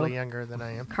considerably Virgo. Younger than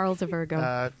I am. Carl's a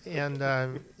Virgo.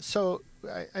 So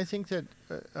I think that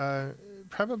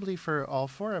probably for all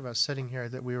four of us sitting here,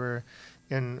 that we were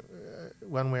in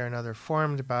one way or another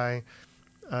formed by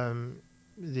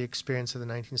the experience of the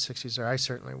 1960s, or I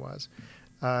certainly was,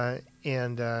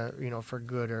 for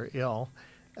good or ill.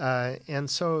 And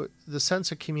so the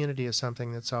sense of community is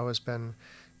something that's always been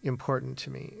important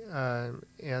to me.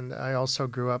 And I also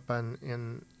grew up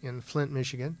in Flint,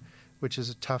 Michigan, which is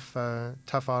a tough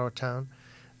auto town.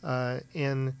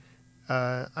 And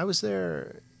I was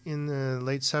there in the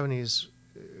late 70s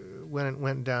when it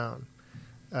went down,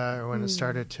 or when it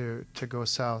started to go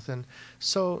south. And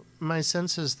so my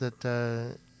sense is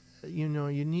that, you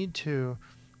need to,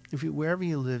 wherever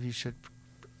you live,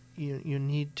 you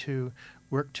need to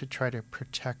work to try to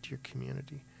protect your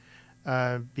community,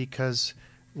 because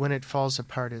when it falls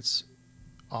apart, it's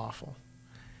awful.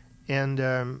 And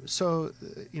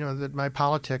that my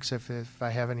politics, if I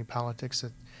have any politics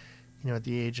at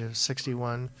the age of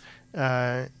 61,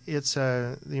 it's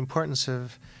the importance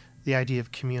of the idea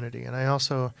of community. And I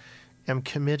also am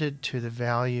committed to the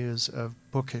values of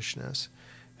bookishness,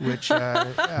 which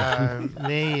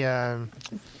may,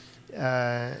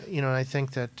 I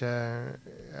think that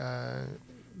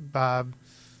Bob,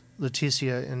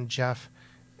 Leticia, and Jeff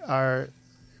are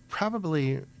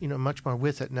probably much more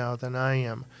with it now than I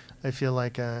am. I feel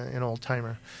like an old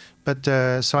timer, but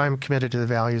so I'm committed to the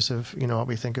values of what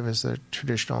we think of as the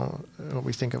traditional, what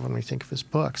we think of when we think of as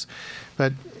books.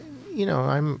 But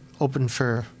I'm open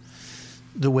for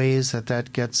the ways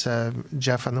that gets.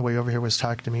 Jeff on the way over here was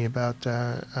talking to me about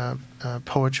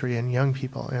poetry and young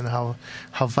people, and how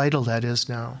vital that is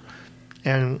now.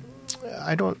 And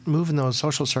I don't move in those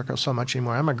social circles so much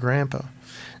anymore. I'm a grandpa.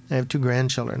 I have 2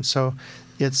 grandchildren, so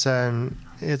it's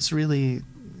really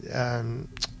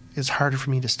it's harder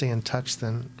for me to stay in touch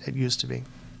than it used to be.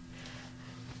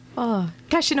 Oh,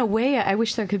 gosh, in a way, I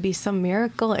wish there could be some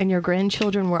miracle and your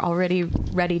grandchildren were already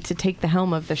ready to take the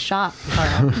helm of the shop,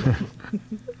 Carl.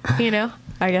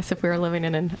 I guess if we were living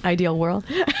in an ideal world.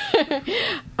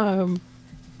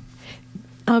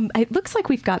 It looks like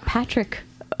we've got Patrick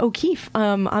O'Keefe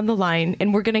on the line,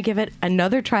 and we're going to give it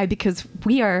another try because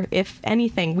we are, if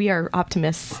anything, we are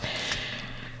optimists.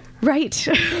 Right.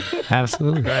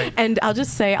 Absolutely. Right. And I'll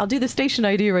just say, I'll do the station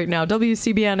ID right now.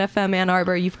 WCBN FM Ann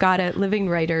Arbor. You've got it. Living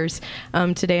Writers.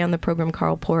 Today on the program,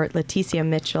 Carl Port, Leticia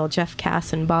Mitchell, Jeff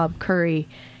Cass, and Bob Curry.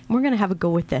 And we're going to have a go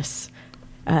with this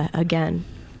again.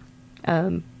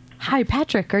 Hi,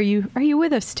 Patrick. Are you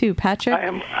with us too, Patrick?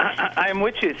 I am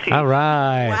with you. See? All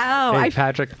right. Wow. Hey,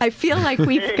 Patrick. I feel like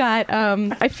we've got.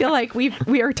 I feel like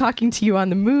we are talking to you on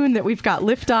the moon. That we've got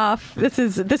liftoff. This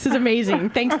is amazing.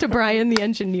 Thanks to Brian, the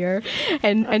engineer,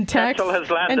 and Tex,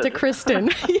 and to Kristen.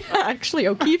 Yeah, actually,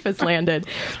 O'Keefe has landed.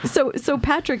 So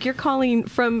Patrick, you're calling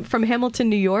from Hamilton,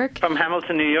 New York. From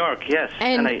Hamilton, New York. Yes.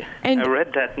 And I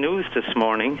read that news this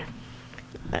morning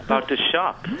about the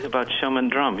shop, about Shum and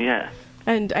Drum. Yeah.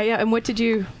 And what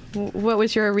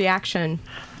was your reaction?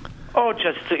 Oh,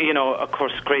 just, of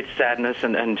course, great sadness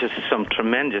and just some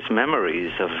tremendous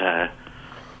memories of,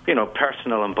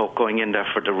 personal, and both going in there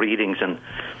for the readings. And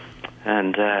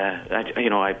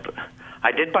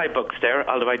I did buy books there,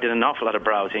 although I did an awful lot of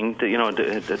browsing, in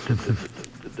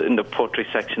the poetry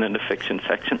section and the fiction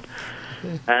section.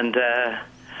 And,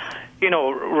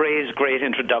 Ray's great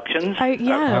introductions are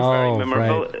very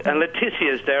memorable. Right. And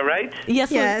Leticia is there, right?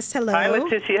 Yes, hello. Hi,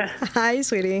 Leticia. Hi,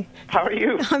 sweetie. How are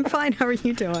you? I'm fine. How are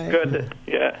you doing? Good,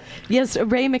 yeah. Yes,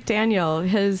 Ray McDaniel,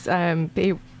 his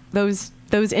those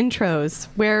intros.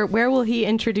 Where will he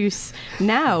introduce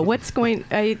now? What's going?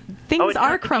 Things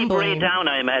are crumbling. Ray down,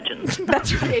 I imagine.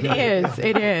 That's right.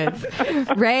 It is.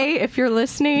 Ray, if you're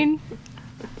listening,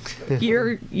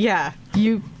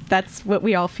 that's what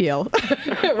we all feel.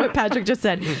 What Patrick just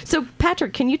said. So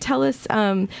Patrick, can you tell us?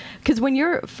 Because when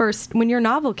your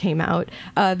novel came out,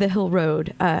 The Hill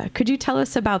Road, could you tell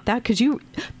us about that? Because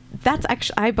that's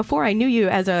actually before I knew you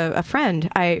as a friend,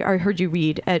 I heard you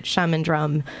read at Shaman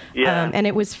Drum, and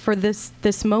it was for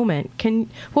this moment.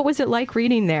 What was it like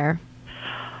reading there?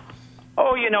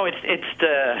 Oh, it's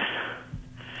the,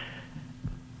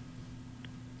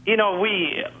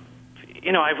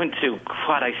 I went to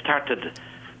I started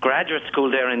graduate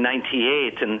school there in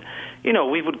 '98, and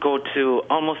we would go to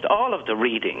almost all of the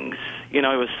readings. It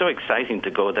was so exciting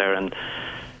to go there and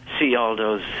see all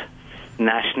those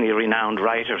nationally renowned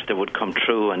writers that would come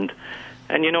through, and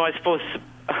I suppose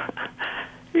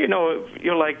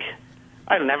you're like,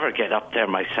 I'll never get up there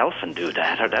myself and do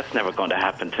that, or that's never going to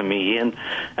happen to me, and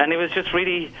it was just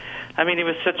really, it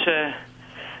was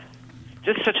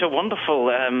such a wonderful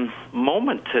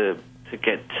moment to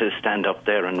get to stand up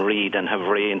there and read and have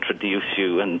Ray introduce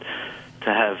you, and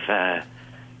to have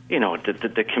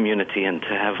the community, and to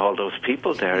have all those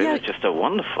people there. It was just a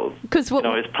wonderful. Because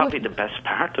it's probably the best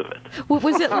part of it. What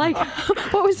was it like?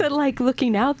 What was it like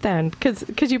looking out then? Because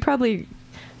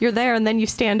you're there, and then you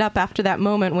stand up after that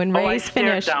moment when Ray's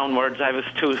finished. I stared downwards. I was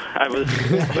nervous,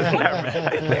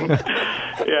 I think.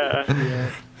 Yeah.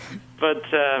 But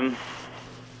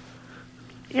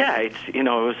it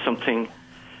was something.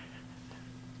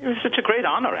 It was such a great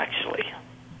honor, actually.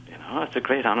 It's a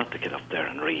great honor to get up there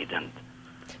and read and.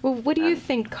 Well, what do you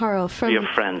think, Carl? From your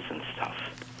friends and stuff.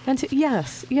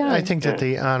 Yes, yeah. I think that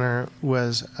the honor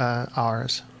was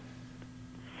ours.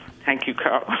 Thank you,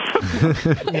 Carl.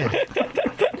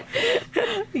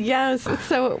 Yes.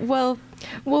 So, well,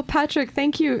 Patrick,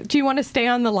 thank you. Do you want to stay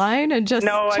on the line and just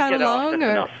chat along?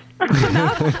 Enough.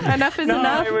 Enough is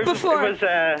enough. It was,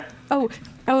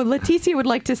 Leticia would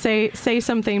like to say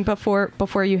something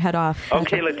before you head off.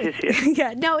 Okay, Leticia.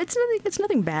 Yeah, no, it's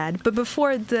nothing bad. But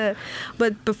before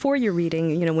your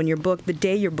reading, when the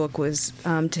day your book was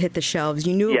to hit the shelves,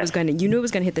 you knew it was going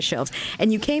to hit the shelves,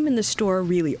 and you came in the store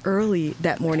really early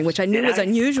that morning, which I knew was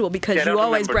unusual because you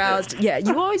always browsed. Yeah,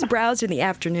 you always browsed in the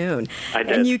afternoon. I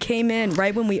did. And you came in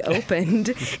right when we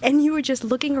opened, and you were just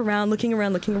looking around,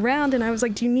 and I was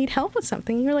like, "Do you need help with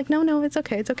something?" And you're like, "No, it's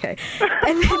okay."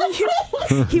 And then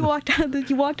you walked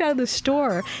out of the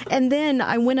store, and then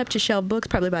I went up to Shelf Books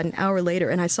probably about an hour later,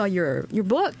 and I saw your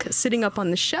book sitting up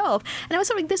on the shelf, and I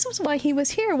was like, this was why he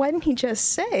was here. Why didn't he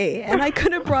just say? And I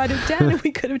could have brought it down, and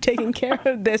we could have taken care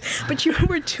of this, but you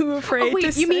were too afraid. Oh,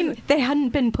 wait, you mean they hadn't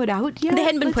been put out yet? They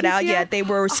hadn't been put out yet. They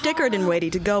were stickered and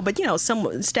ready to go, but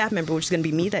some staff member, which is going to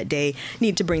be me that day,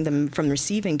 needed to bring them from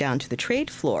receiving down to the trade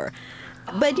floor.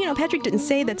 But, Patrick didn't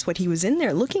say that's what he was in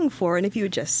there looking for, and if you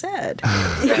had just said,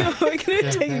 we're going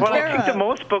to take care of. Well, I think the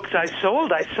most books I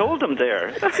sold them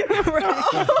there.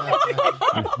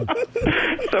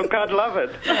 So God love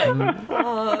it.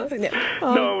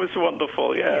 No, it was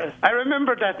wonderful, yeah. I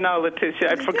remember that now,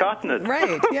 Leticia. I'd forgotten it.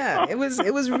 Right, yeah. It was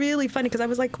really funny, because I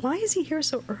was like, why is he here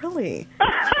so early?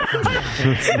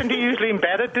 Isn't he usually in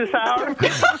bed at this hour?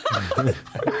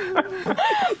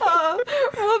 Well,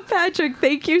 Patrick,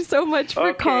 thank you so much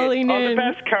for calling in. All the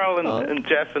best, Carol and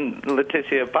Jeff and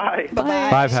Leticia. Bye.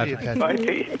 Bye, Patrick. Bye,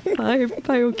 T. Bye,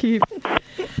 O'Keefe.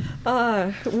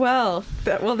 Well,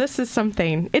 this is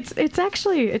something. It's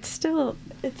still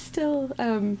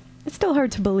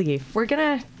hard to believe.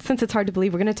 Since it's hard to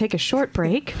believe, we're gonna take a short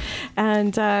break,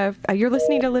 and you're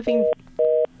listening to Living.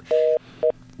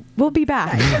 We'll be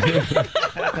back.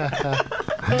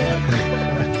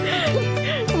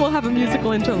 We'll have a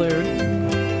musical interlude.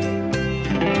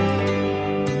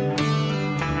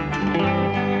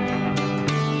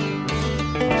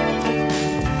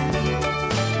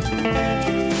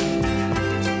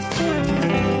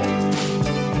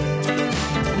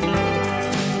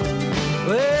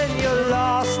 When you're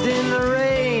lost in the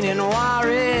rain in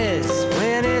Juarez,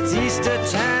 when it's Easter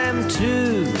time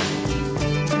too,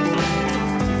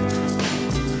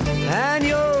 and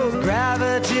your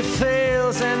gravity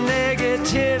fails and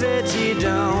negativity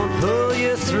don't pull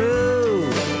you through,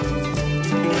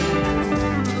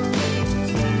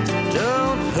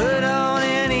 don't put on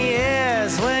any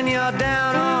airs when you're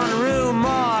down on Rue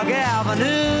Morgue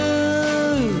Avenue.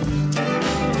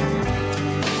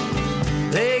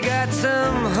 They got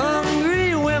some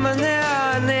hungry women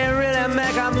there, and they really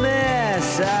make a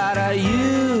mess out of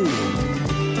you.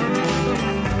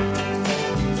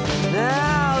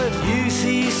 Now, if you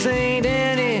see St.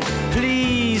 Annie,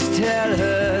 please tell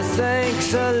her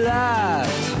thanks a lot.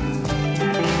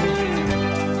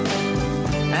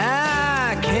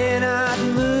 I cannot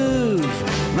move,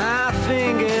 my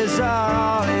fingers are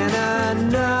all in a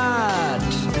knot.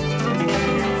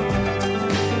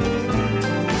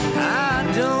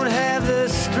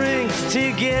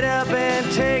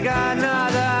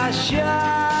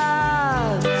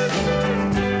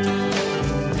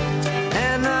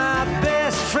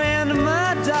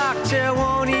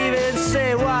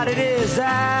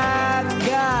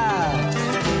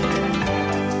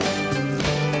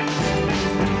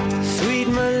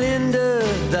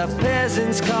 the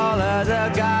peasants call her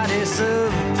the goddess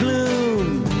of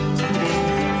gloom.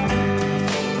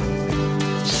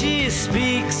 She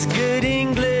speaks good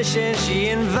English and she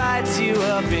invites you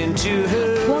up into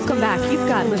her Welcome back. You've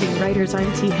got Living Writers.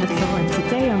 I'm T. Hetzel, and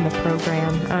today on the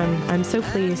program, I'm so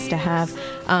pleased to have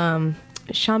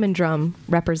Shaman Drum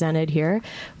represented here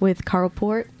with Carl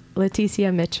Port,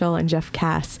 Leticia Mitchell, and Jeff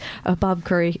Cass. Bob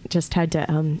Curry just had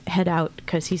to head out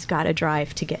because he's got a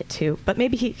drive to get to, but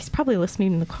maybe he's probably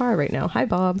listening in the car right now. Hi,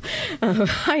 Bob.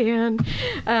 Hi, Ann.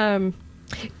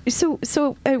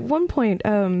 So at one point,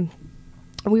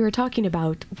 we were talking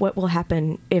about what will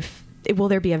happen will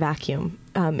there be a vacuum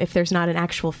if there's not an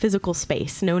actual physical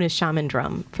space known as Shaman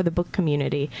Drum for the book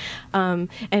community. And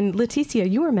Leticia,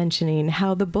 you were mentioning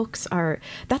how the books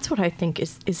that's what I think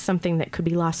is something that could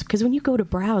be lost. Because when you go to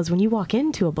browse, when you walk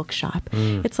into a bookshop,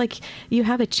 it's like you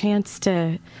have a chance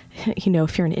to,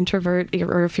 if you're an introvert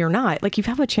or if you're not, like you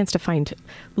have a chance to find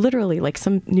literally like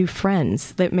some new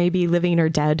friends that may be living or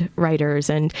dead writers.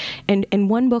 And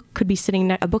one book could be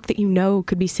a book that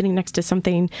could be sitting next to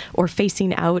something or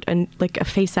facing out, and like a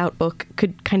face out book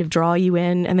could kind of draw you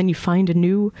in, and then you find a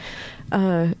new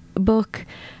book.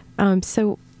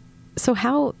 So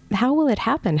how will it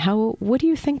happen? What do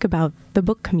you think about the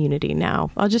book community now?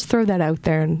 I'll just throw that out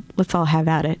there and let's all have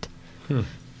at it. Well,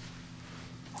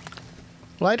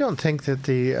 I don't think that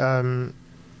the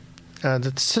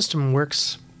system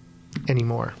works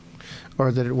anymore,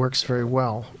 or that it works very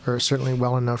well, or certainly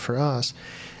well enough for us.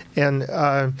 And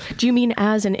do you mean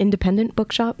as an independent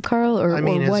bookshop, Carl, or I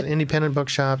mean, or what? As an independent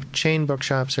bookshop, chain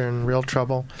bookshops are in real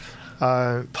trouble.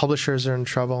 Publishers are in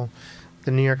trouble.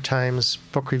 The New York Times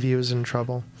book review is in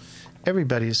trouble.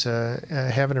 Everybody's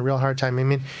having a real hard time. I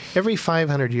mean, every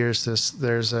 500 years, there's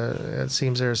this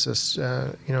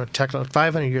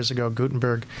 500 years ago,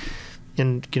 Gutenberg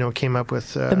came up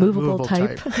with the movable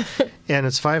type. And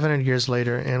it's 500 years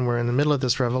later, and we're in the middle of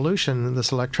this revolution,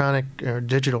 this electronic or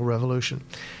digital revolution.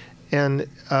 And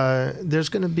there's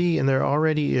going to be, and there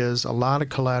already is, a lot of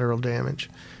collateral damage.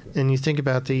 And you think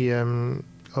about and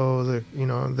the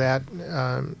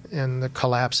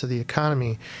collapse of the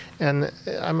economy. And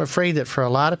I'm afraid that for a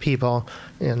lot of people,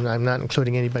 and I'm not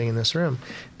including anybody in this room,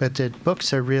 but that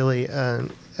books are really,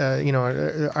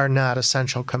 are not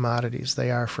essential commodities.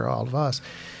 They are for all of us.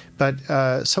 But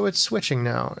so it's switching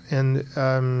now. And,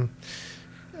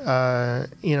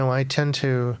 I tend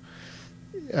to...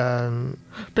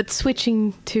 but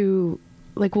switching to,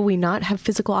 like, will we not have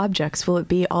physical objects? Will it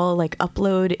be all, like,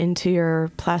 upload into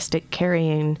your plastic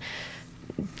carrying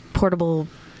portable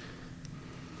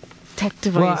tech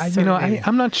device? Well,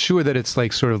 I'm not sure that it's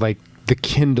like sort of like the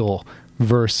Kindle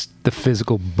versus the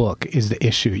physical book is the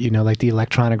issue, like the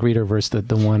electronic reader versus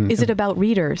the one. Is it about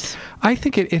readers? I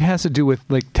think it has to do with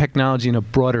like technology in a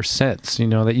broader sense,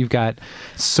 that you've got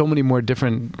so many more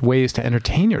different ways to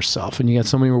entertain yourself, and you got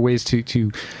so many more ways to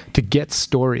get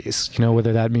stories,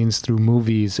 whether that means through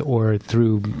movies or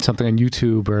through something on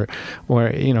YouTube or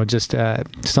just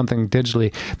something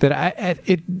digitally, that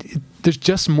there's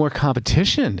just more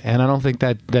competition, and I don't think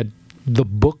that the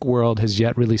book world has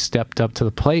yet really stepped up to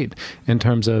the plate in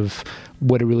terms of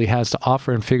what it really has to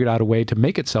offer and figured out a way to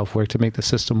make itself work, to make the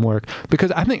system work.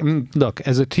 Because look,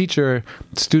 as a teacher,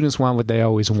 students want what they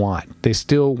always want. They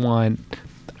still want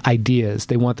ideas.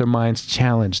 They want their minds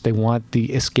challenged. They want the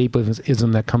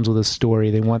escapism that comes with a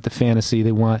story. They want the fantasy.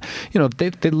 They want,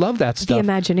 they love that stuff. The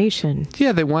imagination.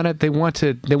 Yeah, they want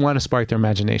to spark their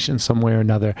imagination some way or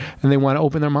another, and they want to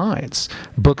open their minds.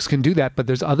 Books can do that, but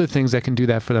there's other things that can do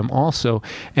that for them also.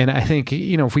 And I think,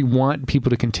 if we want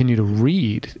people to continue to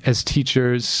read as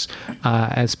teachers,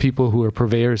 as people who are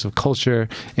purveyors of culture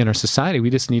in our society,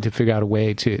 we just need to figure out a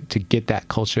way to get that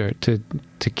culture to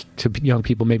young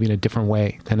people maybe in a different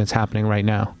way than it's happening right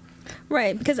now.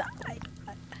 Right, because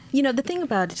the thing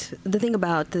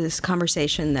about this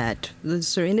conversation and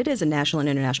it is a national and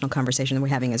international conversation that we're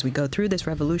having as we go through this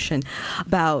revolution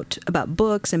about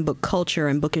books and book culture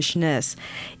and bookishness.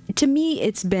 To me,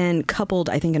 it's been coupled,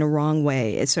 I think, in a wrong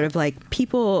way. It's sort of like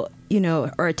people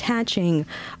are attaching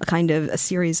a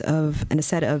series of and a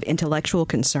set of intellectual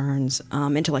concerns,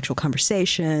 intellectual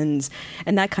conversations,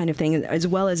 and that kind of thing, as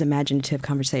well as imaginative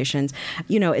conversations,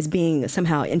 as being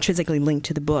somehow intrinsically linked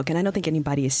to the book. And I don't think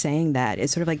anybody is saying that.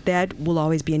 It's sort of like that will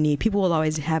always be a need. People will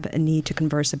always have a need to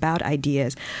converse about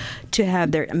ideas, to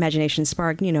have their imagination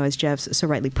sparked, as Jeff so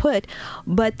rightly put,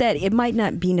 but that it might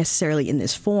not be necessarily in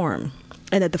this form.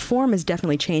 And that the form is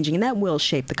definitely changing, and that will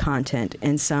shape the content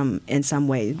in some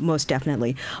way, most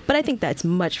definitely. But I think that's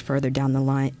much further down the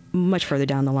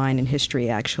line in history,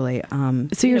 actually.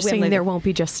 So you're saying there won't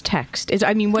be just text? What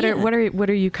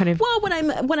are you kind of? Well,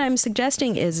 what I'm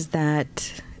suggesting is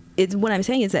that what I'm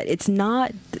saying is that it's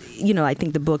not, I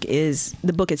think the book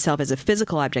itself as a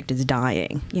physical object is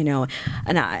dying, and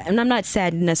I'm not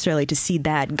sad necessarily to see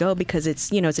that go, because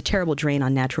it's a terrible drain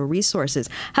on natural resources.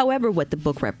 However, what the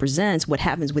book represents, what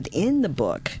happens within the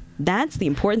book, that's the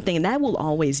important thing, and that will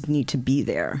always need to be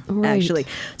there, actually.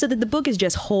 So that the book is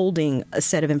just holding a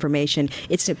set of information.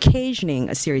 It's occasioning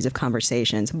a series of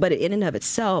conversations, but in and of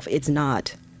itself, it's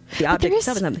not. The object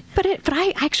itself is not. But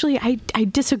I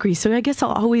disagree. So I guess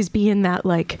I'll always be in that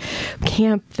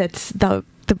camp that's the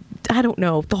I don't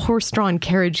know, the horse-drawn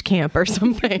carriage camp or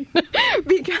something,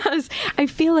 because I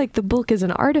feel like the book is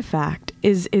an artifact,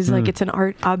 is like it's an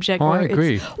art object. I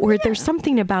agree. Or there's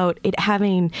something about it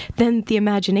having then the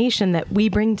imagination that we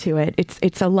bring to it.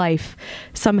 It's a life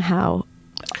somehow.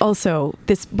 Also,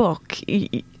 this book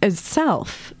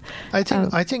itself. I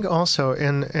think also,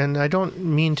 and I don't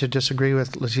mean to disagree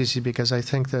with Leticia, because I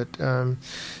think that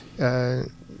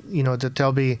that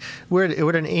there'll be we're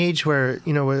at an age where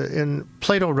and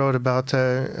Plato wrote about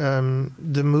the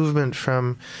movement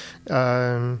from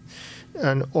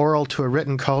an oral to a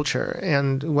written culture,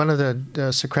 and one of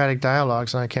the Socratic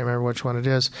dialogues, and I can't remember which one it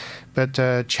is, but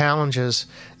challenges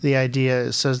the idea.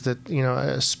 It says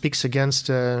that speaks against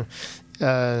the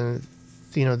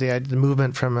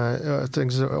movement from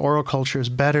things. Oral culture is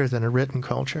better than a written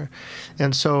culture,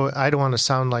 and so I don't want to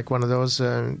sound like one of those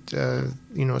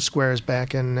squares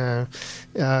back in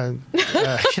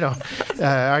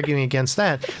arguing against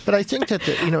that. But I think that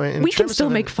in we terms can still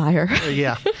of make fire.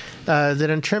 That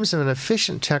in terms of an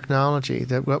efficient technology,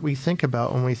 that what we think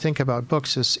about when we think about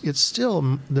books is it's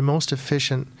still the most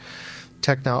efficient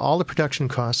technology. All the production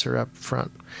costs are up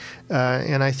front.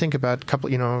 And I think about a couple,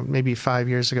 maybe 5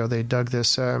 years ago, they dug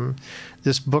this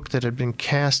this book that had been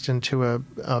cast into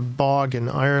a bog in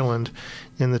Ireland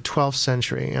in the 12th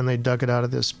century, and they dug it out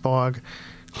of this bog,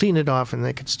 cleaned it off, and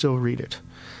they could still read it.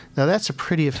 Now that's a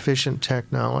pretty efficient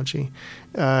technology,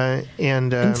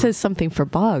 and it says something for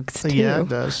bogs too. Yeah, it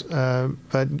does.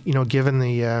 But given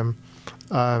the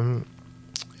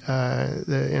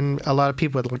and a lot of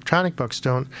people with electronic books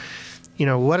don't.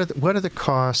 What are the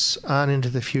costs on into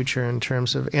the future in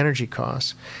terms of energy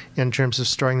costs, in terms of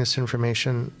storing this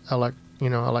information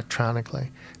electronically?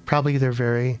 Probably they're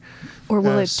very or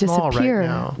will it small disappear? Right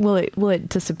now. Will it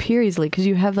disappear easily? Because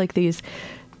you have these.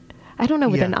 I don't know.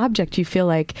 With an object, you feel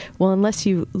like, well, unless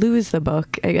you lose the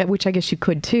book, which I guess you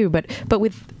could too. But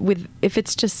with if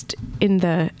it's just in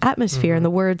the atmosphere and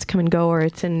the words come and go, or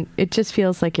it just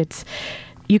feels like it's.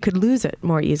 You could lose it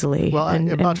more easily. Well,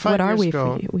 about 5 what are years we?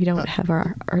 ago, We don't have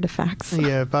our artifacts.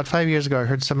 Yeah, about 5 years ago, I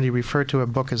heard somebody refer to a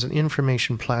book as an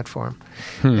information platform,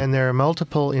 and there are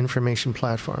multiple information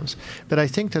platforms. But I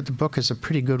think that the book is a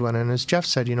pretty good one. And as Jeff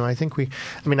said, I think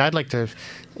I'd like to,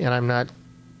 and I'm not,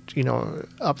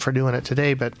 up for doing it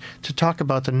today, but to talk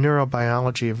about the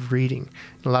neurobiology of reading.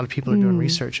 A lot of people are doing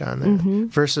research on that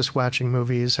versus watching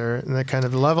movies or the kind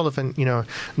of level of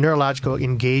neurological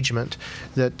engagement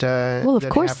that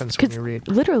happens when you read.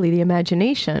 Literally the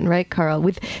imagination, right, Carl?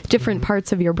 With different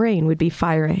parts of your brain would be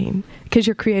firing because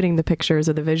you're creating the pictures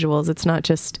or the visuals. It's not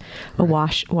just a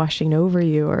washing over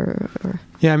you or.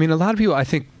 Yeah, a lot of people, I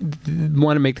think,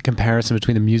 want to make the comparison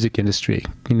between the music industry,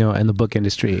 and the book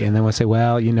industry. And then we'll say,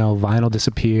 well, vinyl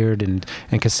disappeared and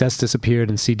cassettes disappeared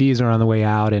and CDs are on the way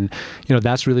out. And,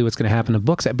 that's really what's going to happen to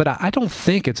books. But I don't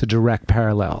think it's a direct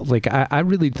parallel. I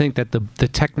really think that the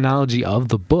technology of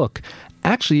the book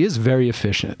actually is very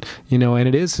efficient, and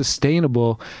it is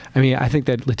sustainable. I think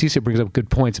that Leticia brings up good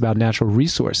points about natural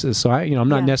resources. So I'm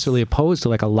not necessarily opposed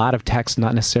to a lot of text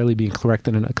not necessarily being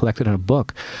collected in a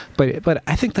book, but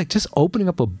I think just opening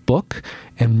up a book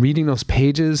and reading those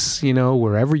pages,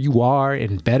 wherever you are,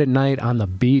 in bed at night, on the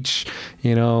beach,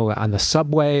 on the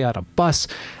subway, on a bus,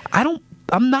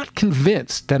 I'm not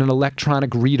convinced that an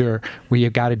electronic reader where you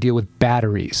got to deal with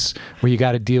batteries, where you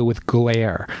got to deal with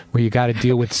glare, where you got to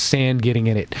deal with sand getting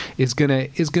in it, is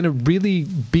gonna really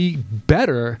be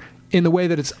better in the way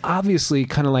that it's obviously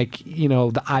kind of like,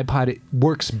 the iPod, it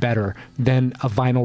works better than a vinyl